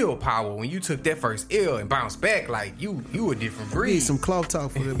some willpower when you took that first L and bounced back. Like you a different breed. Need some cloth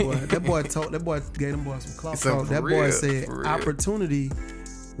talk for that boy. that boy gave them boys some cloth talk. That boy said opportunity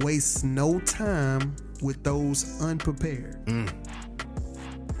wastes no time with those unprepared. Yeah.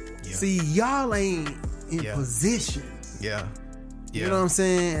 See, y'all ain't in position. Yeah. You know what I'm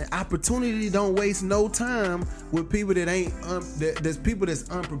saying? Opportunity don't waste no time with people that ain't there's people that's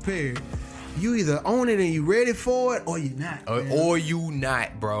unprepared. You either own it and you ready for it, or you not. Or you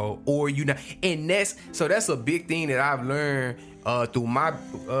not, bro. Or you not. And that's a big thing that I've learned through my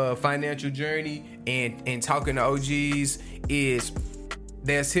financial journey and talking to OGs is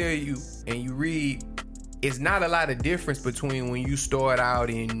they'll tell you and you read, it's not a lot of difference between when you start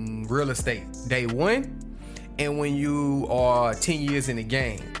out in real estate day one and when you are 10 years in the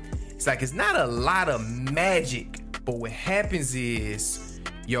game. It's like it's not a lot of magic, but what happens is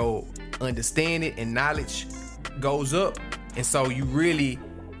your understanding and knowledge goes up, and so you really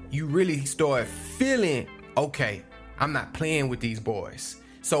start feeling, okay, I'm not playing with these boys.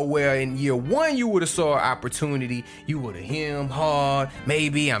 So where in year one you would have saw an opportunity, you would have hemmed hard,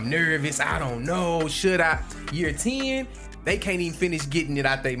 maybe I'm nervous, I don't know, should I? Year 10, they can't even finish getting it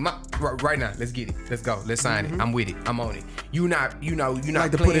out they mouth. Right now, let's get it. Let's go. Let's sign it. I'm with it. I'm on it. You're not like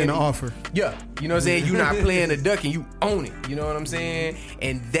playing to put in an offer. Yeah. You know what I'm saying? You're not playing the duck and you own it. You know what I'm saying?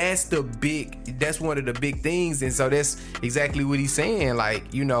 And that's one of the big things. And so that's exactly what he's saying.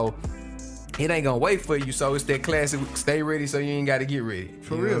 Like, you know, it ain't gonna wait for you. So it's that classic stay ready so you ain't gotta get ready.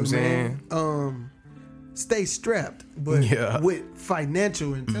 For real, what I'm saying? stay strapped, but with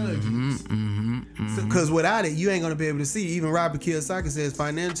financial intelligence. Because without it, you ain't gonna be able to see. Even Robert Kiyosaki says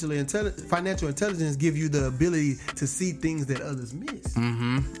financial intelligence give you the ability to see things that others miss.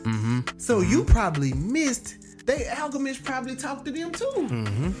 So you probably missed. Alchemist probably talked to them too.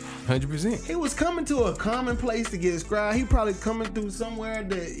 100%. He was coming to a common place to get scribed. He probably coming through somewhere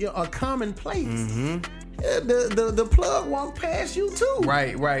that a common place. The plug walked past you too.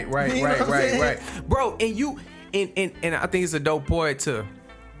 Right. Bro, and you and I think it's a dope point to,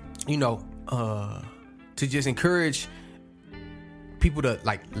 to just encourage people to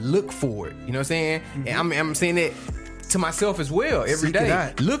like look for it. You know what I'm saying? And I'm saying that to myself as well every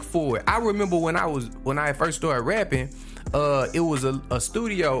day. Look for it. I remember when I first started rapping, it was a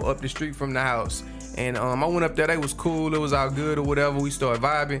studio up the street from the house. And I went up there, they was cool, it was all good or whatever. We started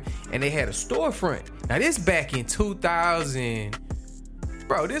vibing, and they had a storefront. Now this back in 2000,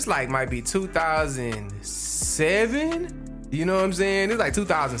 bro, this like might be 2007. You know what I'm saying? It's like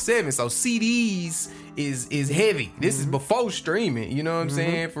 2007, so CDs is heavy. This is before streaming, you know what I'm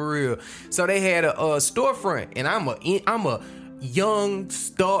saying? For real. So they had a storefront, and I'm a young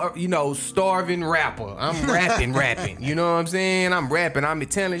starving rapper. I'm rapping. You know what I'm saying? I'm rapping. I'm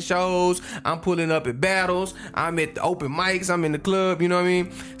at talent shows. I'm pulling up at battles. I'm at the open mics. I'm in the club. You know what I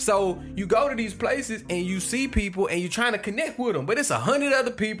mean? So you go to these places and you see people and you're trying to connect with them, but it's 100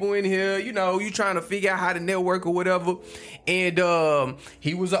 other people in here. You know, you trying to figure out how to network or whatever. And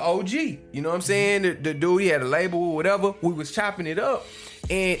he was an OG. You know what I'm saying? The dude, he had a label or whatever. We was chopping it up.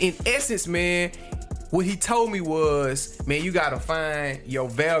 And in essence, man, what he told me was, man, you gotta find your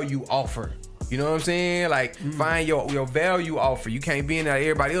value offer. You know what I'm saying? Like, find your value offer. You can't be in there,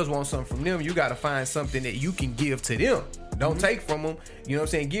 everybody else wants something from them. You gotta find something that you can give to them. Don't take from them. You know what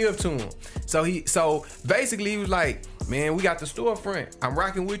I'm saying? Give to them. So basically he was like, man, we got the storefront. I'm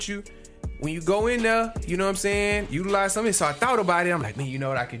rocking with you. When you go in there, you know what I'm saying? Utilize something. So I thought about it. I'm like, man, you know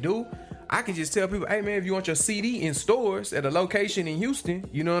what I could do? I can just tell people, hey man, if you want your CD in stores at a location in Houston,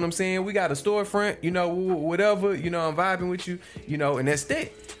 you know what I'm saying? We got a storefront, you know, whatever, you know, I'm vibing with you, you know, and that's that.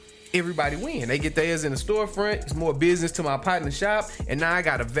 Everybody win. They get theirs in the storefront. It's more business to my partner shop, and now I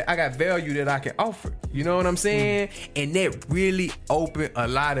got value that I can offer. You know what I'm saying? And that really opened a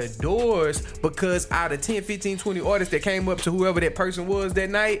lot of doors, because out of 10, 15, 20 artists that came up to whoever that person was that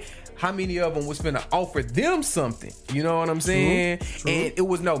night, how many of them was finna offer them something? You know what I'm saying? True. And it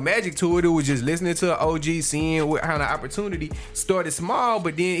was no magic to it. It was just listening to an OG, seeing how the opportunity started small,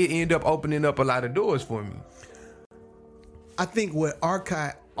 but then it ended up opening up a lot of doors for me. I think what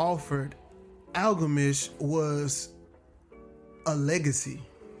Archive offered Alchemist was a legacy.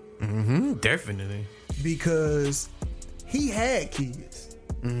 Definitely. Because he had kids.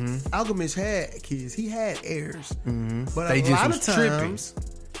 Alchemist had kids. He had heirs. But a lot of times,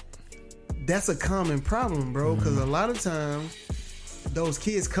 that's a common problem, bro. Because a lot of times, those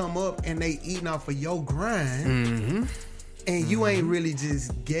kids come up and they eating off of your grind. And you ain't really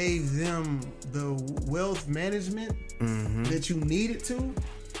just gave them the wealth management that you needed to.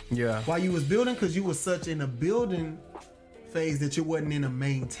 Yeah. While you was building, because you was such in a building phase that you wasn't in a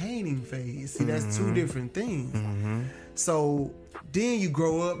maintaining phase. See, that's two different things. So then you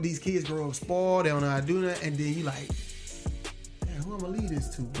grow up, these kids grow up spoiled, they don't know how to do that, and then you like, man, who I'm gonna leave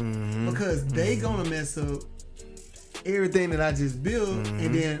this to? Because they gonna mess up everything that I just built,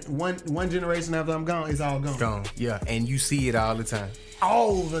 and then one generation after I'm gone, it's all gone. Yeah, and you see it all the time.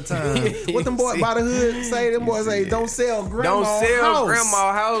 All the time. What them boys by the hood say? Them boys say, don't sell grandma house. Don't sell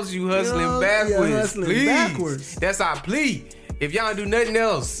grandma house, you hustling backwards. Please. Backwards. That's our plea. If y'all do nothing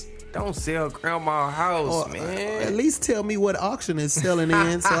else, don't sell grandma house, man. At least tell me what auction is selling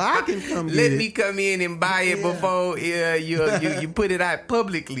in, so I can come get it. Let me come in and buy it before you put it out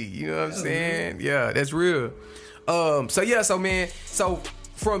publicly. You know what I'm saying? Yeah, that's real. So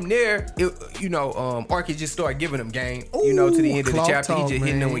from there, Arky just started giving them game. To the end of the chapter, he just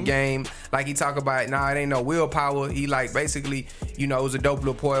hitting them with game. Like he talk about, it ain't no willpower. He like basically, it was a dope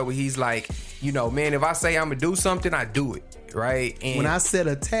little point where he's like, man, if I say I'm gonna do something, I do it. Right. And when I set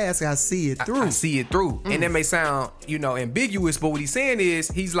a task, I see it through. I see it through. And that may sound, ambiguous, but what he's saying is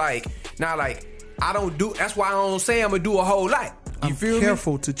he's like, I don't do. That's why I don't say I'm gonna do a whole lot. I'm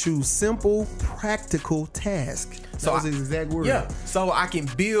careful to choose simple, practical tasks. That was his exact word. Yeah. So I can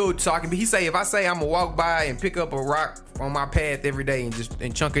build. He say if I say I'm gonna walk by and pick up a rock on my path every day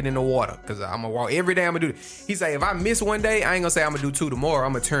and chunk it in the water, because I'm gonna walk every day. I'm gonna do it. He say if I miss one day, I ain't gonna say I'm gonna do 2 tomorrow.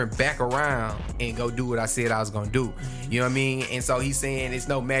 I'm gonna turn back around and go do what I said I was gonna do. You know what I mean? And so he's saying it's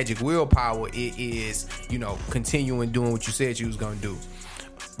no magic willpower. It is continuing doing what you said you was gonna do.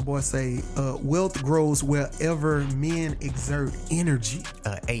 Boy say, wealth grows wherever men exert energy.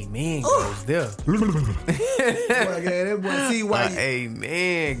 Amen goes there. Boy, that boy, see why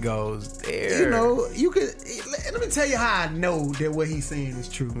Amen goes there. you know, you could. Let me tell you how I know that what he's saying is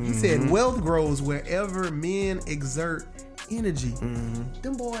true. He said, wealth grows wherever men exert energy.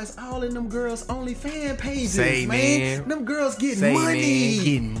 Them boys all in them girls' OnlyFans pages, man. Them girls getting money. Man,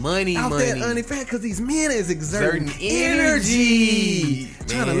 getting money, out money. there OnlyFans because these men is exerting energy.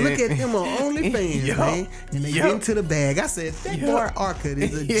 Trying to look at them on OnlyFans, man. And they get into the bag. I said, that boy Arcud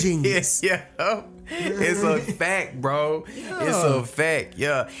is a genius. It's a fact, bro. It's a fact,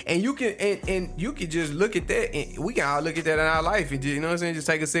 And you can and you can just look at that, and we can all look at that in our life, and just, you know what I'm saying, just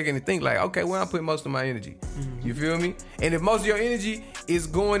take a second and think like, okay, where I'm putting most of my energy. You feel me? And if most of your energy is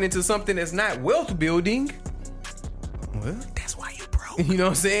going into something that's not wealth building, well, That's why you broke. you know what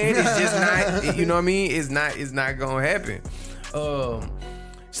I'm saying? It's just not, you know what I mean? It's not gonna happen.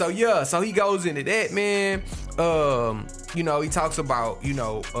 So he goes into that, man. You know, he talks about, you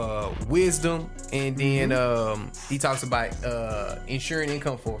know, wisdom, and then he talks about ensuring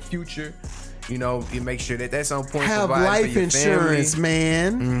income for a future. You know, you make sure that that's on point. Have life insurance,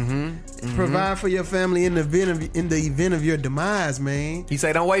 man. Provide for your family in the event of your demise, man. He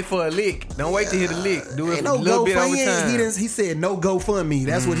say, don't wait for a lick. Don't wait to hit a lick. Do it Ain't a little bit over time. He said no GoFundMe.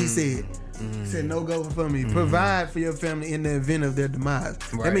 That's what he said. He said no GoFundMe. Provide for your family in the event of their demise.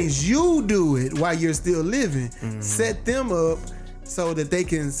 Right. That means you do it while you're still living. Set them up so that they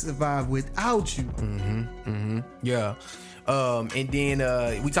can survive without you. Yeah. And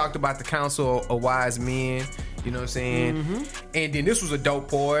then we talked about the counsel of wise men, you know what I'm saying? And then this was a dope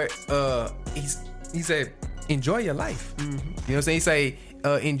part. He said, enjoy your life. You know what I'm saying? He say,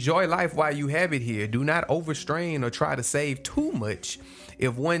 enjoy life while you have it here. Do not overstrain or try to save too much.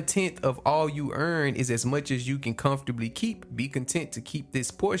 If 1/10 of all you earn is as much as you can comfortably keep, be content to keep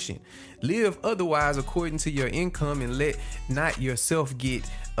this portion. Live otherwise according to your income, and let not yourself get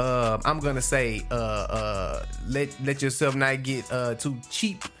I'm gonna say let yourself not get too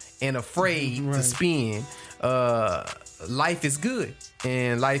cheap and afraid to spend. Life is good,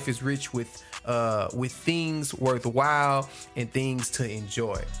 and life is rich with things worthwhile and things to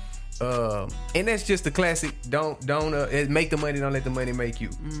enjoy. And that's just the classic. Don't make the money, don't let the money make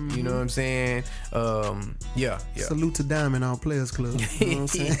you. You know what I'm saying? Yeah. Salute to Diamond on Players Club. You know what I'm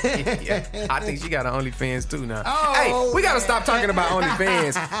saying? I think she got an OnlyFans too now. Oh, hey, we gotta stop talking about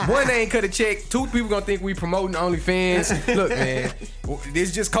OnlyFans. One ain't cut a check. Two people gonna think we promoting OnlyFans. Look, man, this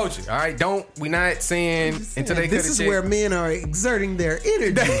is just culture. All right, we not saying until they cut a check. This is where men are exerting their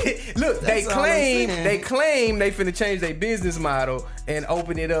energy. Look, they claim they finna change their business model and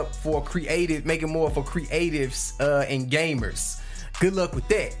open it up for creative, make it more for creatives and gamers. Good luck with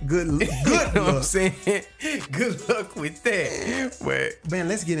that. Good You know luck. what I'm saying? Good luck with that. But Man,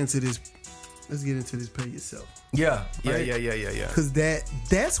 let's get into this. Let's get into this pay yourself. yeah. Because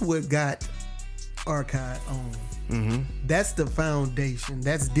that's what got Arcud on. That's the foundation.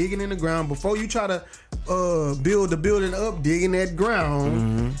 That's digging in the ground. Before you try to build the building up, digging that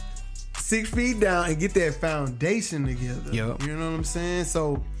ground 6 feet down and get that foundation together. Yep. You know what I'm saying?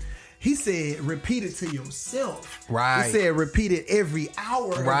 So he said, repeat it to yourself. Right. He said, repeat it every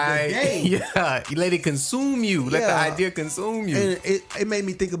hour of the day. Yeah. You let it consume you. Let the Yeah. idea consume you. And it made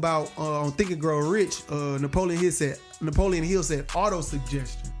me think about on Think and Grow Rich. Napoleon Hill said auto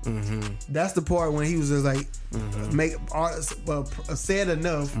suggestion. That's the part when he was just like said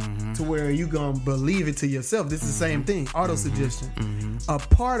enough to where you gonna believe it to yourself. This is the same thing. Auto suggestion. A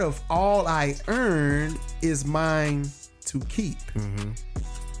part of all I earned is mine to keep.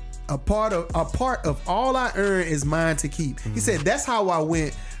 A part of all I earn is mine to keep. He said that's how I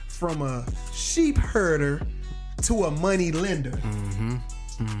went from a sheep herder to a money lender.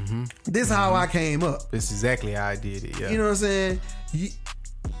 This is how I came up. That's exactly how I did it. Yeah. You know what I'm saying?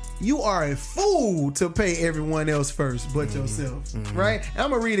 You are a fool to pay everyone else first but yourself, right? And I'm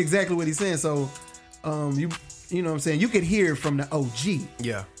gonna read exactly what he's saying. So, you know what I'm saying? You could hear it from the OG.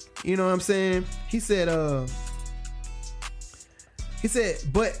 Yeah. You know what I'm saying? He said,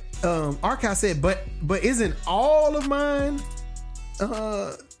 but Arcud said, but isn't all of mine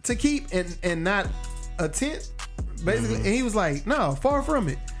to keep and not a tenth? Basically, and he was like, no, far from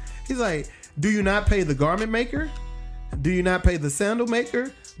it. He's like, do you not pay the garment maker? Do you not pay the sandal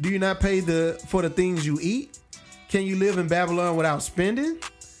maker? Do you not pay for the things you eat? Can you live in Babylon without spending?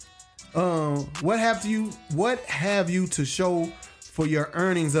 What have you to show for your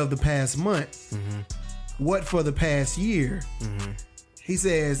earnings of the past month? What for the past year? He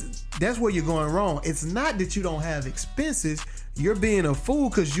says that's where you're going wrong. It's not that you don't have expenses. You're being a fool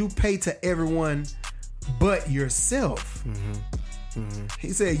because you pay to everyone but yourself. He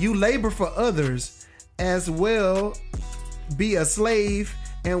said, you labor for others as well, be a slave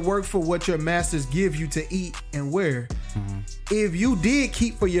and work for what your masters give you to eat and wear. If you did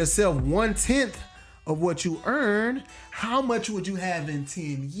keep for yourself 1/10 of what you earn, how much would you have in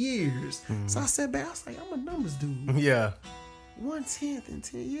 10 years? So I said back, I was like, I'm a numbers dude. Yeah. 1/10 in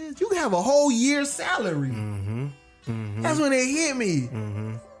 10 years. You can have a whole year's salary. That's when it hit me.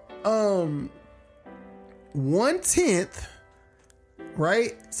 1/10,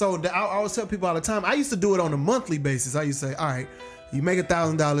 right? So I always tell people all the time, I used to do it on a monthly basis. I used to say, all right, you make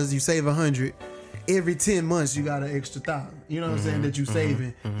 $1,000, you save 100. Every 10 months, you got an extra 1,000. You know what I'm saying? That you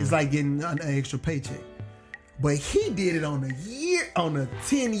saving. It's like getting an extra paycheck. But he did it on a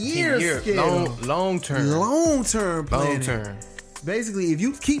 10-year scale. Long term. Long-term planning. Long term. Basically, if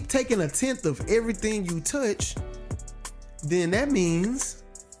you keep taking 1/10 of everything you touch, then that means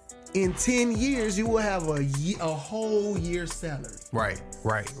in 10 years you will have a whole year's salary. Right.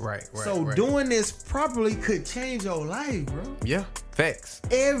 So doing this properly could change your life, bro. Yeah, facts.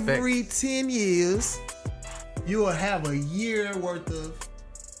 Every 10 years, you will have a year worth of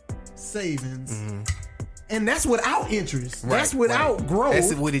savings. And that's without interest. Right, that's without growth.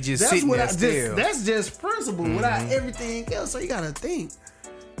 That's with it just sitting there still. That's just principle without everything else. So you gotta think.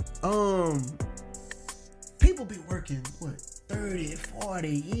 People be working, 30,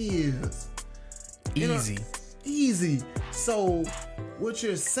 40 years. Easy. So what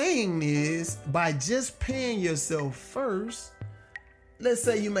you're saying is, by just paying yourself first, let's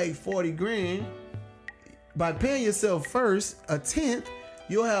say you make 40 grand, by paying yourself first, 1/10,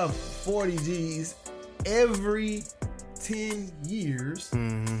 you'll have 40 G's every 10 years.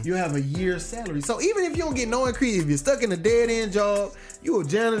 You'll have a year's salary. So even if you don't get no increase, if you're stuck in a dead-end job, you a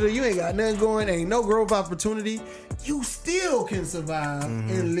janitor, you ain't got nothing going, ain't no growth opportunity, you still can survive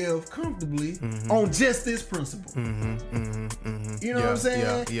and live comfortably on just this principle. You know what I'm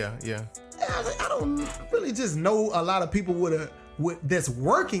saying? Yeah. I don't really just know a lot of people that's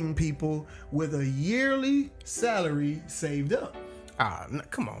working people with a yearly salary saved up.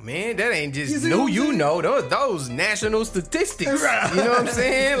 Come on, man. That ain't just You know. Those national statistics. Right. You know what I'm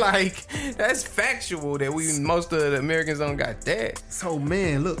saying? Like, that's factual that most of the Americans don't got that. So,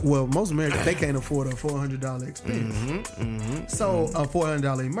 man, look, most Americans, they can't afford a $400 expense. So, a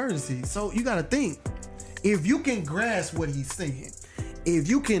 $400 emergency. So, you got to think, if you can grasp what he's saying, if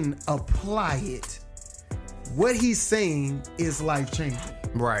you can apply it, what he's saying is life-changing.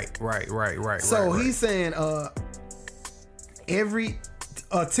 Right. So, he's saying, every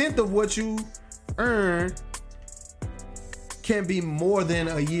 1/10 of what you earn can be more than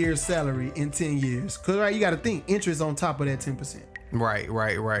a year's salary in 10 years. Cause right, you got to think interest on top of that 10%. Right.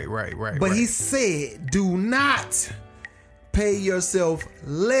 But he said, do not pay yourself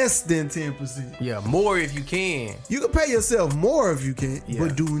less than 10%. Yeah, more if you can. You can pay yourself more if you can,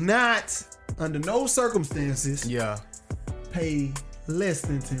 but do not, under no circumstances, pay less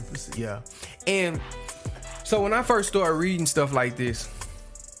than 10%. Yeah. And so when I first started reading stuff like this,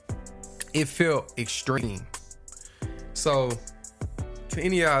 it felt extreme. So to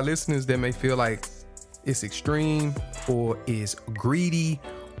any of our listeners that may feel like it's extreme or is greedy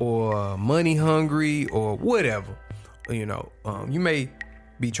or money hungry or whatever, you may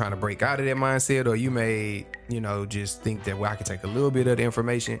be trying to break out of that mindset, or you may, just think that, I can take a little bit of the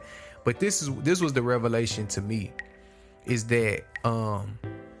information. But this was the revelation to me, is that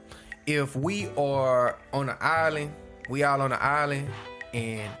if we are on an island, we all on an island,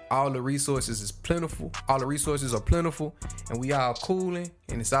 and all the resources is plentiful, all the resources are plentiful, and we all cooling,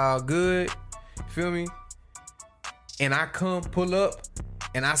 and it's all good, feel me? And I pull up,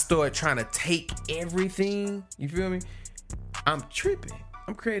 and I start trying to take everything, you feel me? I'm tripping.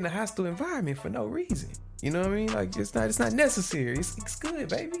 I'm creating a hostile environment for no reason. You know what I mean? Like, it's not necessary. It's good,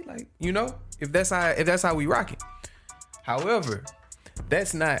 baby. Like, if that's how we rock it. However,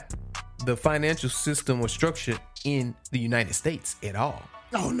 that's not the financial system or structure in the United States at all.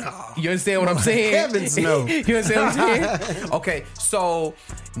 Oh, no. You understand what I'm saying? Heavens no. You understand what I'm saying? Okay, so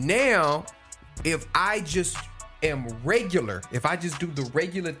now if I just am regular, if I just do the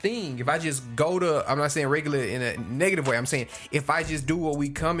regular thing, if I just I'm not saying regular in a negative way, I'm saying if I just do what we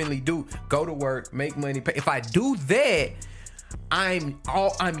commonly do, go to work, make money, pay, if I do that, I'm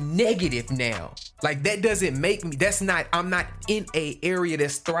negative now. Like, that doesn't make me, I'm not in a area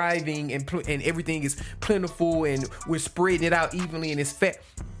that's thriving and everything is plentiful and we're spreading it out evenly and it's fat.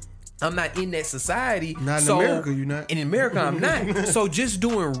 I'm not in that society. Not in America, you're not. In America, I'm not. So just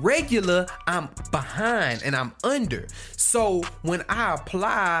doing regular, I'm behind and I'm under. So when I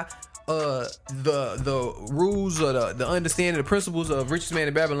apply the rules or the understanding, the principles of Richest Man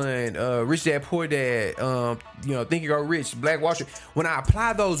in Babylon, Rich Dad Poor Dad, Think You Grow Rich, Black Wall Street. When I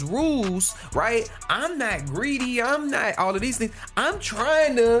apply those rules, right, I'm not greedy. I'm not all of these things. I'm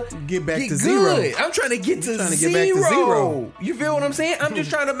trying to get back to good. zero. I'm trying to get to back to zero. zero. You feel what I'm saying? I'm just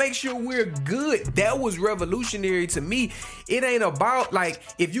trying to make sure we're good. That was revolutionary to me. It ain't about like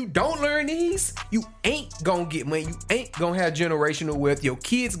if you don't learn these, you ain't gonna get money. You ain't gonna have generational wealth. Your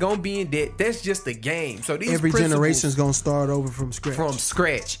kids gonna be in debt. That's just the game. So these every generation's gonna start over from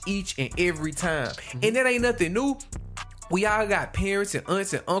scratch. Each and every time. And that ain't nothing new. We all got parents and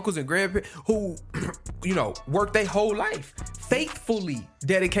aunts and uncles and grandparents who, work their whole life faithfully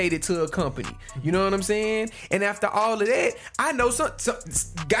dedicated to a company. You know what I'm saying? And after all of that, I know some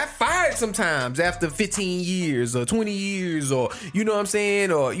got fired sometimes after 15 years or 20 years or, you know what I'm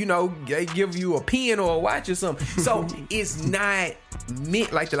saying? Or, they give you a pen or a watch or something. So it's not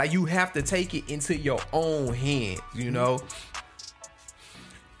meant like that. Like you have to take it into your own hands,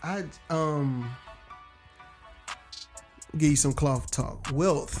 I give you some cloth talk.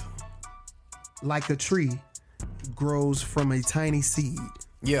 Wealth, like a tree, grows from a tiny seed.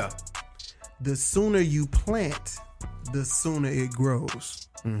 Yeah. The sooner you plant, the sooner it grows.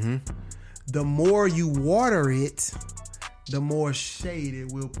 Mm-hmm. The more you water it, the more shade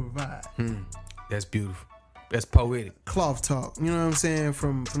it will provide. That's beautiful. That's poetic. Cloth talk, you know what I'm saying?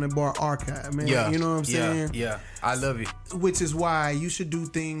 From the bar archive, man. Yeah. You know what I'm saying? Yeah. I love it. Which is why you should do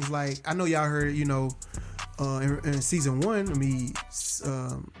things like, I know y'all heard, in season 1, me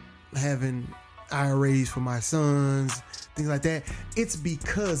having IRAs for my sons, things like that. It's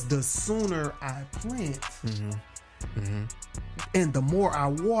because the sooner I plant and the more I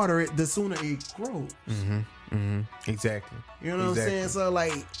water it, the sooner it grows. Exactly. You know what I'm saying? So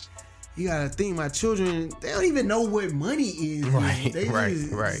like, you gotta think, my children, they don't even know what money is. Right, they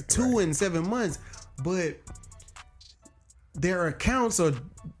right. 2 and 7 months, but their accounts are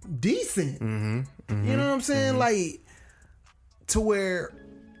decent. You know what I'm saying? Like, to where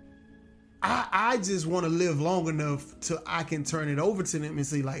I just want to live long enough till I can turn it over to them and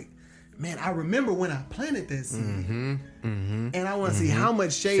say, like, man, I remember when I planted that seed. And I want to see how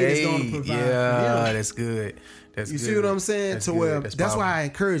much shade it's going to provide. Yeah, that's good. You see what I'm saying? That's to good. where That's why I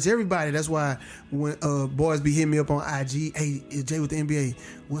encourage everybody. That's why when boys be hitting me up on IG, hey, Jay with the NBA,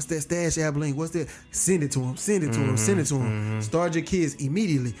 what's that stash app link? What's that? Send it to them. Send it to them. Send it to them. Start your kids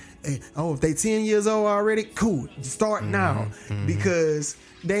immediately. Hey, if they 10 years old already, cool. Start now because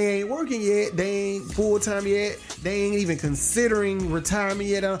they ain't working yet. They ain't full time yet. They ain't even considering retirement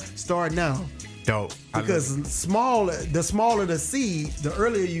yet. Start now. Dope. Because the smaller the seed, the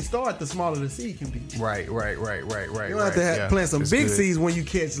earlier you start, the smaller the seed can be. Right. You don't have to plant some big seeds when you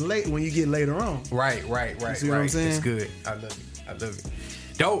get later on. Right. You see what I'm saying? That's good. I love it.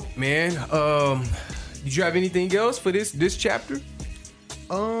 Dope, man. Did you have anything else for this chapter?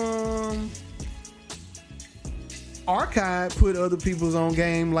 Archive put other people's on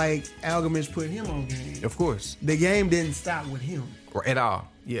game like Alchemist put him on game. Of course. The game didn't stop with him. Or at all.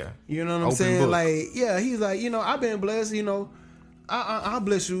 Yeah. You know what I'm saying? Book. Like, yeah, he's like, I've been blessed, I'll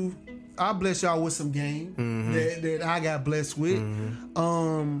bless you. I'll bless y'all with some game that I got blessed with.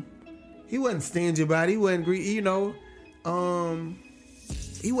 He wasn't stingy about it. He wasn't greedy,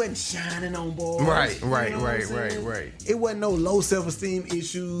 he wasn't shining on boys. Right. It wasn't no low self-esteem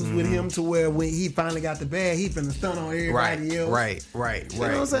issues with him to where when he finally got the bag, he finna stun on everybody else. Right. You know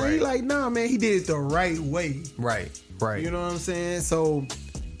what I'm saying? He like, nah, man, he did it the right way. Right. You know what I'm saying? So,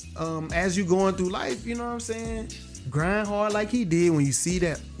 as you going through life, you know what I'm saying? Grind hard like he did. When you see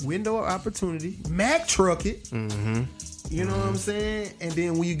that window of opportunity, Mack truck it. You know what I'm saying? And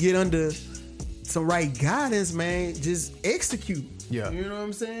then when you get under some right guidance, man, just execute. Yeah. You know what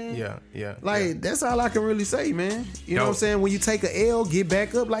I'm saying? Yeah. Like, that's all I can really say, man. You know what I'm saying? When you take a L, get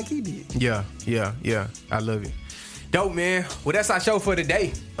back up like he did. Yeah. I love it. Dope, man. Well, that's our show for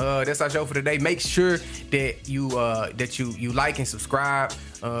today. Make sure that you like and subscribe.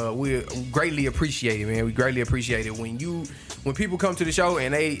 We greatly appreciate it, man. We greatly appreciate it when people come to the show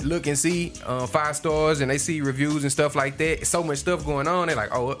and they look and see 5 stars and they see reviews and stuff like that. So much stuff going on. They're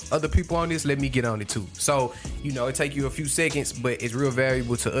like, oh, other people on this, let me get on it too. So, it take you a few seconds, but it's real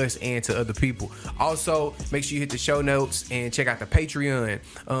valuable to us and to other people. Also, make sure you hit the show notes and check out the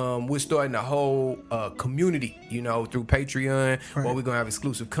Patreon. We're starting a whole community, through Patreon, where we're gonna have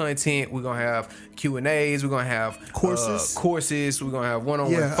exclusive content. We're gonna have Q&As. We're gonna have courses. We're gonna have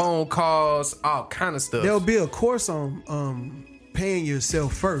one-on-one phone calls, all kind of stuff. There'll be a course on paying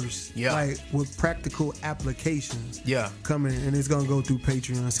yourself first. Yeah. Like with practical applications. Yeah. Coming, and it's gonna go through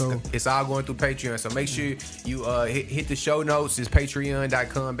Patreon. So it's all going through Patreon. So make sure you hit the show notes. It's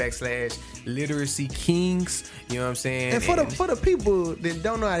patreon.com/literacy kings. You know what I'm saying? And for the people that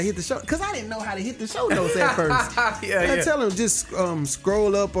don't know how to hit the show, because I didn't know how to hit the show notes at first. I tell them just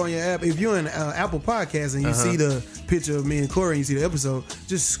scroll up on your app. If you're in Apple Podcasts and you see the picture of me and Corey and you see the episode,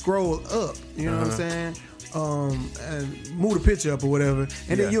 just scroll up. You know what I'm saying? And move the picture up or whatever,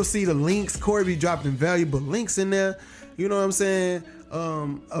 and then you'll see the links. Corey be dropping valuable links in there. You know what I'm saying?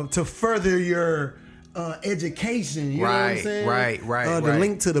 To further your education. You know what I'm saying? Right. The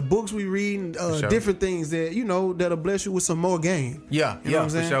link to the books we read, sure. different things that that'll bless you with some more game. Yeah, you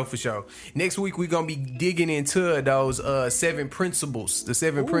know for sure. Next week we're gonna be digging into those 7 principles. The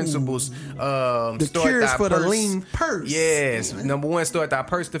 7 principles. The cures for the lean purse. Yes. Number 1, start thy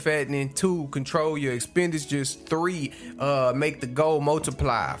purse to fattening. 2, control your expenditures. 3, make the goal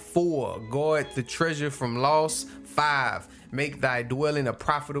multiply. 4, guard the treasure from loss. 5, make thy dwelling a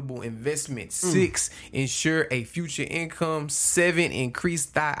profitable investment. 6, ensure a future income. 7, increase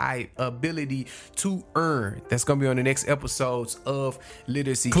thy ability to earn. That's gonna be on the next episodes of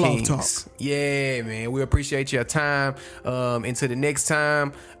Literacy Cloth Kings. Talk. Yeah, man. We appreciate your time. Until the next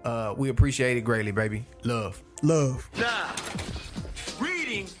time, we appreciate it greatly, baby. Love. Love. Now,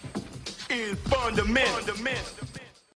 reading is fundamental.